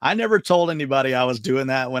that. I never told anybody I was doing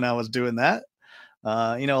that when I was doing that.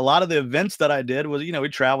 A lot of the events that I did was, we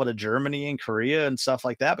traveled to Germany and Korea and stuff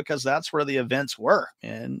like that, because that's where the events were.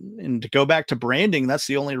 And to go back to branding, that's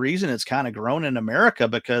the only reason it's kind of grown in America,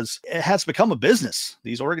 because it has become a business.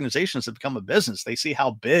 These organizations have become a business. They see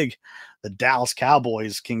how big the Dallas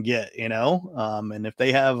Cowboys can get, and if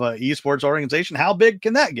they have an esports organization, how big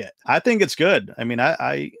can that get? I think it's good. I mean,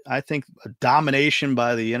 I think a domination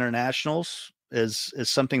by the internationals is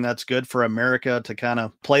something that's good for America, to kind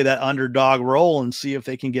of play that underdog role and see if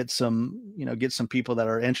they can get some people that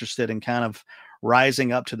are interested in kind of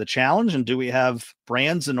rising up to the challenge. And do we have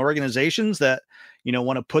brands and organizations that,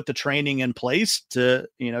 want to put the training in place to,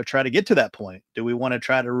 try to get to that point? Do we want to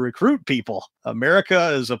try to recruit people? America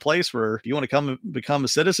is a place where if you want to come become a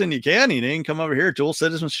citizen, you can. You can come over here, dual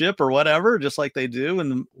citizenship or whatever, just like they do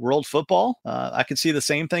in world football. I could see the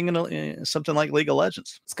same thing in something like League of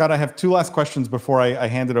Legends. Scott, I have two last questions before I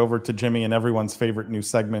hand it over to Jimmy and everyone's favorite new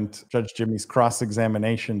segment, Judge Jimmy's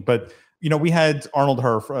cross-examination. But, we had Arnold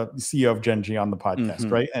Herr, CEO of Gen G, on the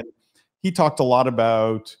podcast, right? And he talked a lot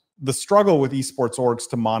about the struggle with esports orgs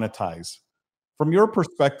to monetize. From your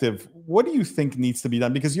perspective, what do you think needs to be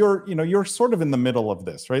done? Because you're sort of in the middle of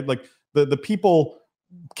this, right? Like the people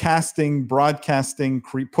casting, broadcasting,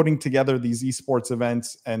 putting together these esports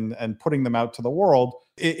events and putting them out to the world.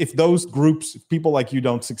 If those groups, if people like you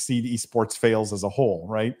don't succeed, esports fails as a whole,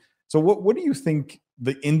 right? So what do you think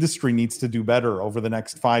the industry needs to do better over the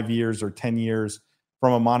next 5 years or 10 years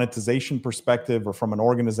from a monetization perspective or from an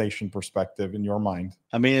organization perspective in your mind?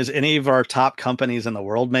 I mean, is any of our top companies in the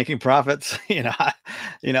world making profits? I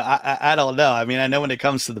don't know. I mean, I know when it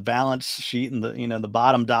comes to the balance sheet and the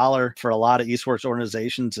bottom dollar for a lot of esports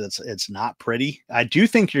organizations, it's not pretty. I do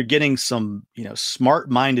think you're getting some,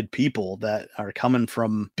 smart-minded people that are coming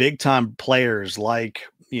from big time players like,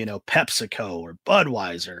 PepsiCo or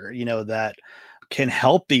Budweiser, that can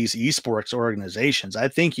help these esports organizations. I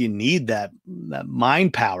think you need that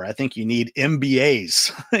mind power. I think you need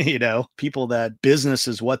MBAs, people that business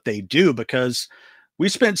is what they do, because we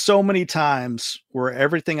spent so many times where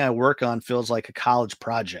everything I work on feels like a college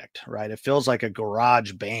project, right? It feels like a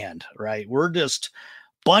garage band, right? We're just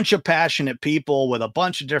bunch of passionate people with a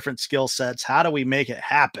bunch of different skill sets. How do we make it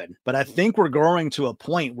happen? But I think we're growing to a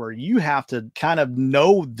point where you have to kind of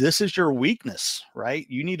know this is your weakness, right?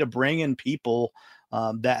 You need to bring in people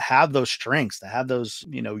that have those strengths, that have those,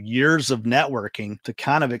 years of networking to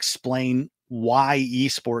kind of explain why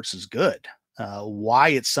esports is good. Why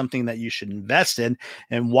it's something that you should invest in,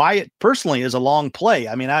 and why it personally is a long play.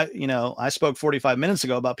 I mean, I spoke 45 minutes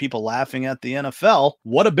ago about people laughing at the NFL.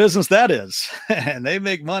 What a business that is. And they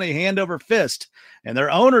make money hand over fist, and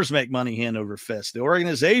their owners make money hand over fist. The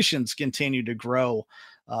organizations continue to grow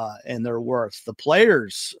in their worth. The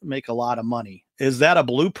players make a lot of money. Is that a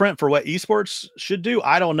blueprint for what esports should do?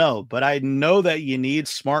 I don't know, but I know that you need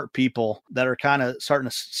smart people that are kind of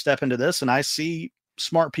starting to step into this. And I see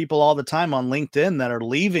smart people all the time on LinkedIn that are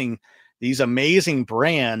leaving these amazing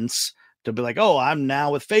brands to be like, oh, I'm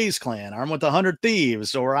now with FaZe Clan, or I'm with 100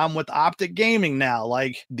 Thieves, or I'm with Optic Gaming now.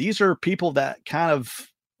 Like, these are people that kind of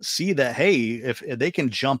see that, hey, if they can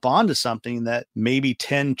jump onto something that maybe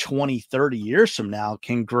 10, 20, 30 years from now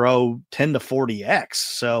can grow 10 to 40x.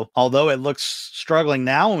 So although it looks struggling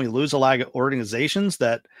now and we lose a lot of organizations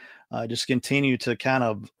that just continue to kind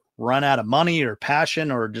of run out of money or passion,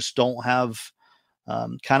 or just don't have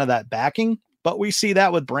kind of that backing, but we see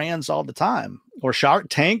that with brands all the time, or Shark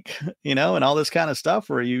Tank, and all this kind of stuff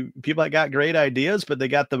where people that got great ideas, but they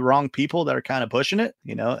got the wrong people that are kind of pushing it.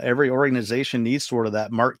 Every organization needs sort of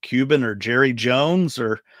that Mark Cuban or Jerry Jones,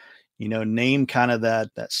 or, name kind of that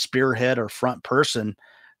spearhead or front person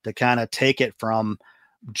to kind of take it from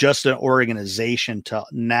just an organization to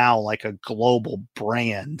now like a global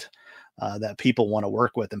brand that people want to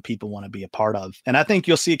work with and people want to be a part of. And I think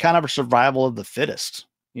you'll see kind of a survival of the fittest.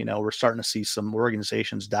 We're starting to see some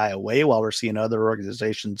organizations die away while we're seeing other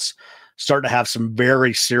organizations start to have some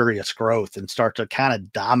very serious growth and start to kind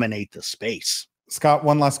of dominate the space. Scott,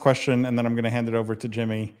 one last question, and then I'm going to hand it over to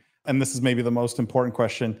Jimmy. And this is maybe the most important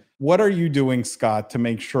question. What are you doing, Scott, to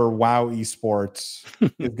make sure WoW Esports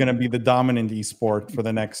is going to be the dominant esport for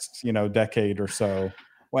the next, decade or so?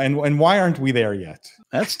 And why aren't we there yet?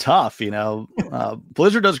 That's tough.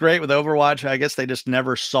 Blizzard does great with Overwatch. I guess they just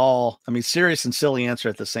never saw, serious and silly answer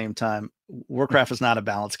at the same time. Warcraft is not a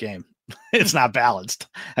balanced game. It's not balanced.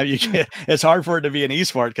 It's hard for it to be an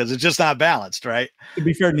esport because it's just not balanced, right? To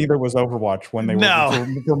be fair, neither was Overwatch when they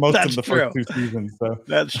were for most of the first two seasons. So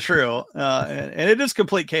that's true. And it is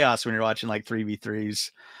complete chaos when you're watching like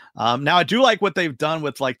 3v3s. Now I do like what they've done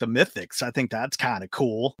with like the mythics. I think that's kind of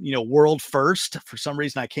cool. World first. For some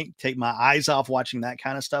reason, I can't take my eyes off watching that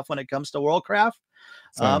kind of stuff when it comes to Worldcraft.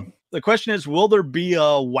 The question is, will there be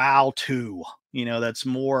a WoW 2? That's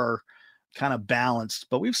more kind of balanced.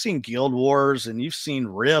 But we've seen Guild Wars, and you've seen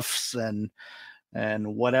Rifts and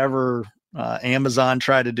whatever Amazon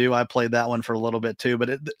tried to do. I played that one for a little bit too.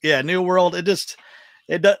 But New World, it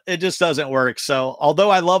just doesn't work. So although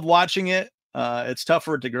I love watching it, it's tough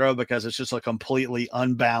for it to grow because it's just a completely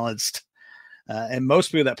unbalanced. And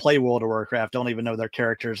most people that play World of Warcraft don't even know their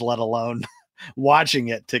characters, let alone watching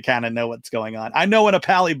it to kind of know what's going on. I know when a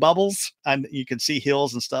pally bubbles and you can see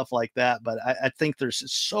hills and stuff like that, but I think there's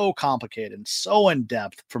so complicated and so in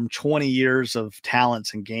depth from 20 years of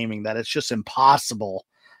talents in gaming that it's just impossible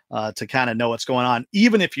to kind of know what's going on,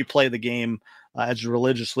 even if you play the game as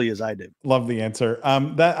religiously as I do. Love the answer.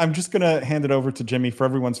 I'm just going to hand it over to Jimmy for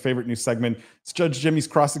everyone's favorite new segment. It's Judge Jimmy's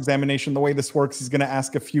cross-examination. The way this works, he's going to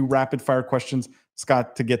ask a few rapid-fire questions,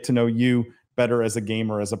 Scott, to get to know you better as a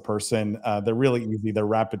gamer, as a person. They're really easy. They're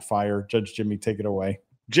rapid-fire. Judge Jimmy, take it away.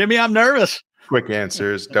 Jimmy, I'm nervous. Quick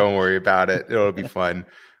answers. Don't worry about it. It'll be fun.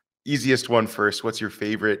 Easiest one first. What's your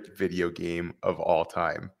favorite video game of all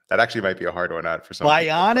time? That actually might be a hard one out for some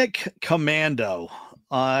Bionic people. Commando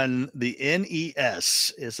on the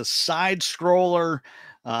NES is a side scroller.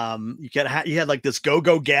 You had like this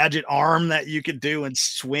go-go gadget arm that you could do and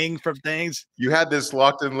swing from things. You had this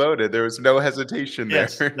locked and loaded. There was no hesitation there.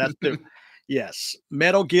 Yes, that's true. Yes.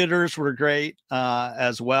 Metal Gears were great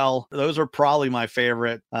as well. Those are probably my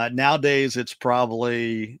favorite. Nowadays, it's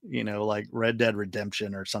probably, like Red Dead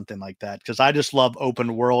Redemption or something like that, because I just love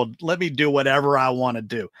open world. Let me do whatever I want to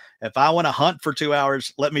do. If I want to hunt for 2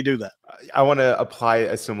 hours, let me do that. I want to apply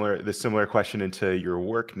the similar question into your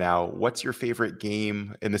work now. What's your favorite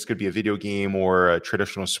game? And this could be a video game or a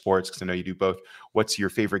traditional sports, because I know you do both. What's your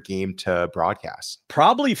favorite game to broadcast?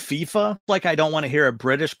 Probably FIFA. Like, I don't want to hear a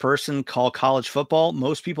British person call college football.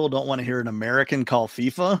 Most people don't want to hear an American call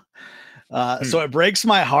FIFA. So it breaks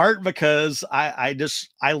my heart because I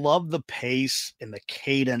love the pace and the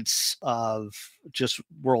cadence of just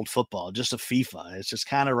world football, just a FIFA. It's just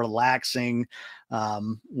kind of relaxing,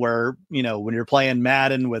 where, when you're playing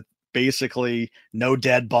Madden with basically no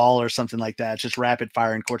dead ball or something like that, it's just rapid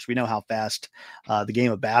fire. And of course, we know how fast the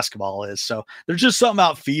game of basketball is. So there's just something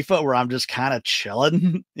about FIFA where I'm just kind of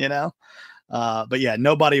chilling, But yeah,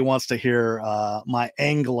 nobody wants to hear my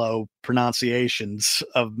Anglo pronunciations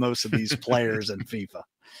of most of these players in FIFA.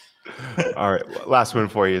 All right. Last one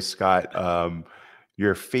for you, Scott.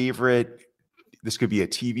 Your favorite, this could be a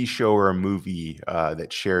TV show or a movie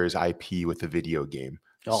that shares IP with a video game.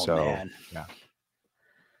 Oh, man. Yeah.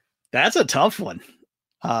 That's a tough one.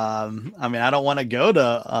 I don't want to go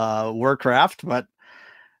to Warcraft, but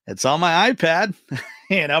it's on my iPad.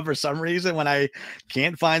 For some reason, when I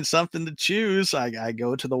can't find something to choose, I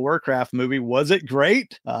go to the Warcraft movie. Was it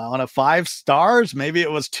great? On a 5 stars? Maybe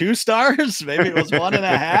it was 2 stars. Maybe it was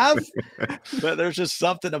 1.5. But there's just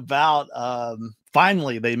something about,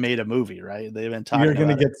 finally they made a movie, right? They've been talking. You're going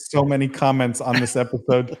to get so many comments on this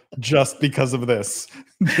episode just because of this.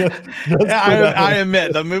 I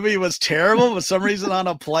admit the movie was terrible. For some reason on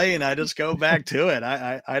a plane, I just go back to it.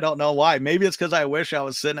 I don't know why. Maybe it's because I wish I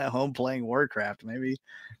was sitting at home playing Warcraft. Maybe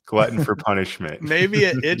glutton for punishment. Maybe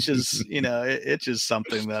it itches, it itches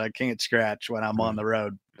something that I can't scratch when I'm on the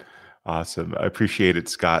road. Awesome. I appreciate it,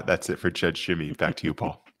 Scott. That's it for Judge Jimmy. Back to you,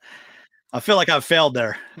 Paul. I feel like I failed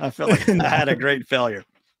there. I feel like I had a great failure.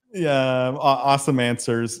 Yeah, awesome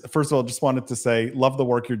answers. First of all, just wanted to say, love the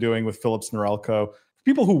work you're doing with Philips Norelco.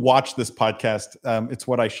 People who watch this podcast, it's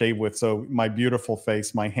what I shave with. So my beautiful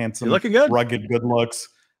face, my handsome, you're looking good, rugged good looks.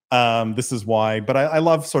 This is why. But I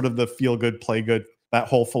love sort of the feel good, play good, that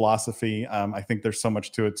whole philosophy. I think there's so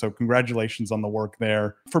much to it. So congratulations on the work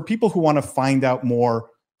there. For people who want to find out more,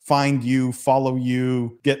 find you, follow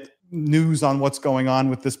you, get news on what's going on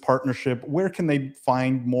with this partnership, where can they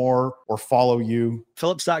find more or follow you?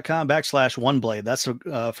 Philips.com/OneBlade. That's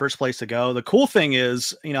the first place to go. The cool thing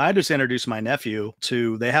is, I just introduced my nephew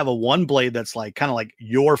to, they have a OneBlade that's like kind of like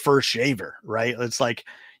your first shaver, right? It's like,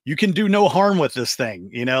 you can do no harm with this thing.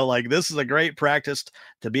 Like, this is a great practice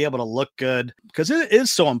to be able to look good, because it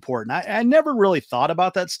is so important. I never really thought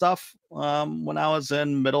about that stuff when I was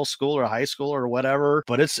in middle school or high school or whatever,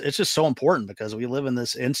 but it's just so important because we live in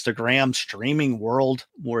this Instagram streaming world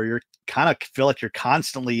where you're kind of feel like you're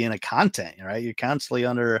constantly in a content, right? You're constantly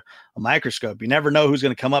under a microscope. You never know who's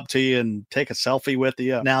going to come up to you and take a selfie with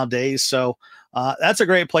you nowadays. So that's a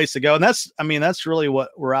great place to go. And that's really what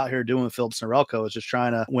we're out here doing with Philips Norelco, is just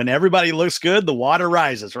trying to, when everybody looks good, the water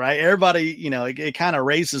rises, right? Everybody, it kind of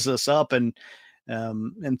raises us up, and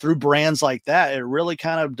through brands like that, it really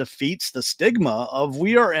kind of defeats the stigma of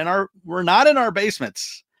we're not in our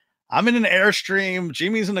basements. I'm in an Airstream.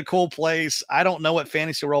 Jimmy's in a cool place. I don't know what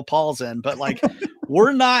fantasy world Paul's in, but like,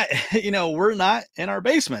 we're not in our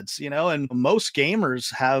basements, and most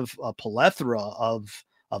gamers have a plethora of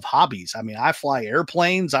hobbies. I fly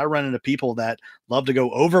airplanes. I run into people that love to go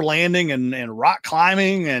overlanding and rock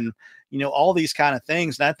climbing and, all these kind of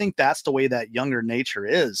things. And I think that's the way that younger nature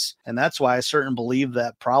is. And that's why I certainly believe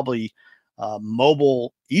that probably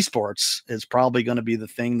mobile esports is probably going to be the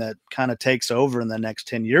thing that kind of takes over in the next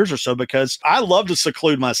 10 years or so, because I love to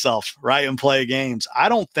seclude myself, right, and play games. I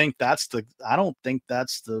don't think that's the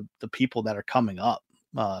people that are coming up.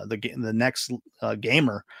 The next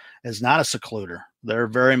gamer is not a secluder. They're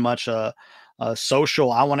very much a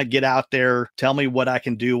social. I want to get out there. Tell me what I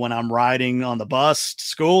can do when I'm riding on the bus to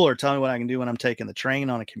school, or tell me what I can do when I'm taking the train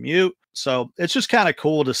on a commute. So it's just kind of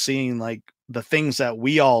cool to seeing like the things that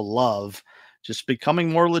we all love just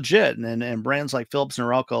becoming more legit. And brands like Philips and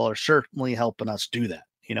Norelco are certainly helping us do that.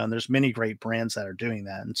 And there's many great brands that are doing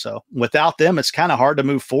that. And so without them, it's kind of hard to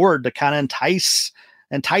move forward to kind of entice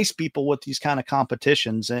entice people with these kind of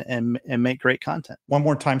competitions and make great content. One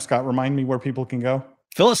more time, Scott, remind me where people can go.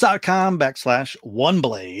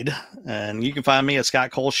 Phyllis.com/OneBlade. And you can find me at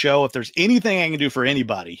Scott Cole Show. If there's anything I can do for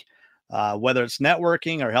anybody, whether it's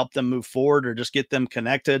networking or help them move forward or just get them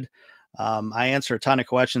connected, I answer a ton of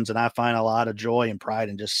questions, and I find a lot of joy and pride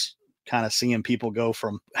in just kind of seeing people go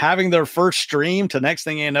from having their first stream to next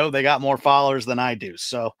thing you know, they got more followers than I do.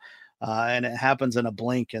 So, and it happens in a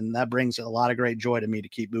blink, and that brings a lot of great joy to me to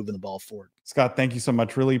keep moving the ball forward. Scott, thank you so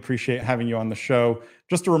much. Really appreciate having you on the show.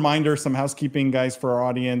 Just a reminder, some housekeeping, guys, for our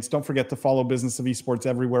audience. Don't forget to follow Business of Esports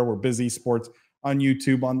everywhere. We're Biz Esports on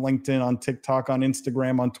YouTube, on LinkedIn, on TikTok, on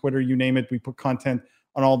Instagram, on Twitter, you name it. We put content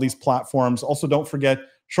on all these platforms. Also, don't forget,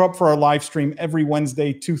 show up for our live stream every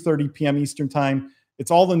Wednesday, 2:30 p.m. Eastern time. It's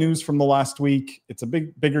all the news from the last week. It's a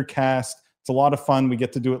bigger cast. It's a lot of fun. We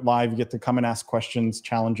get to do it live. You get to come and ask questions,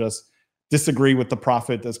 challenge us, disagree with the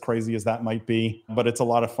prophet, as crazy as that might be. But it's a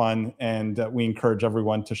lot of fun, and we encourage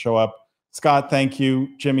everyone to show up. Scott, thank you.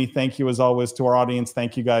 Jimmy, thank you as always. To our audience,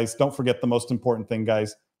 thank you, guys. Don't forget the most important thing,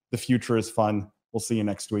 guys. The future is fun. We'll see you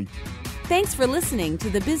next week. Thanks for listening to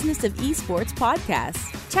the Business of Esports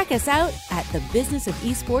podcast. Check us out at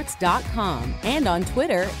thebusinessofelsports.com and on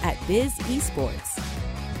Twitter at BizEsports.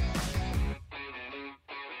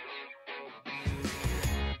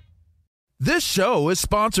 This show is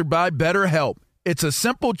sponsored by BetterHelp. It's a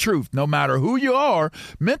simple truth. No matter who you are,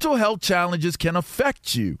 mental health challenges can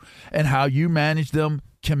affect you, and how you manage them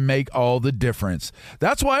can make all the difference.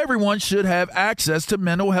 That's why everyone should have access to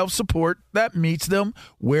mental health support that meets them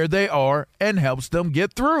where they are and helps them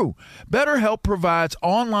get through. BetterHelp provides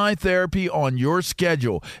online therapy on your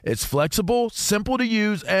schedule. It's flexible, simple to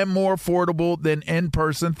use, and more affordable than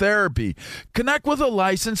in-person therapy. Connect with a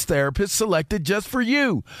licensed therapist selected just for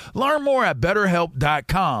you. Learn more at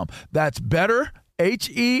BetterHelp.com. That's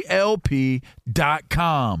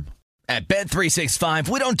BetterHelp.com. At Bet365,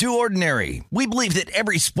 we don't do ordinary. We believe that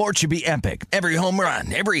every sport should be epic. Every home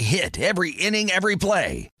run, every hit, every inning, every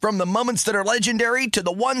play. From the moments that are legendary to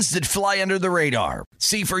the ones that fly under the radar.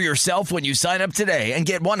 See for yourself when you sign up today and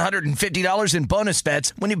get $150 in bonus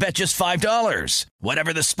bets when you bet just $5.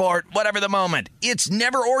 Whatever the sport, whatever the moment, it's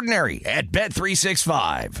never ordinary at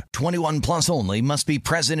Bet365. 21 plus only. Must be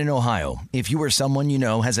present in Ohio. If you or someone you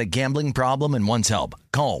know has a gambling problem and wants help,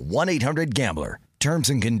 call 1-800-GAMBLER. Terms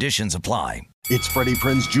and conditions apply. It's Freddie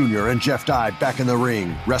Prinze Jr. and Jeff Dye back in the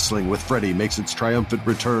ring. Wrestling with Freddie makes its triumphant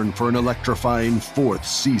return for an electrifying 4th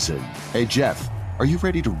season. Hey, Jeff, are you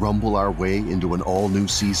ready to rumble our way into an all-new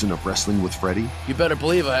season of Wrestling with Freddie? You better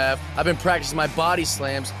believe I have. I've been practicing my body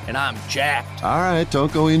slams, and I'm jacked. All right,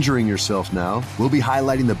 don't go injuring yourself now. We'll be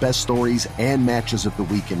highlighting the best stories and matches of the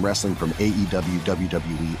week in wrestling from AEW,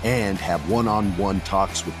 WWE, and have one-on-one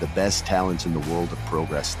talks with the best talents in the world of pro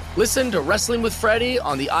wrestling. Listen to Wrestling with Freddie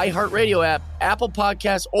on the iHeartRadio app, Apple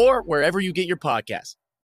Podcasts, or wherever you get your podcasts.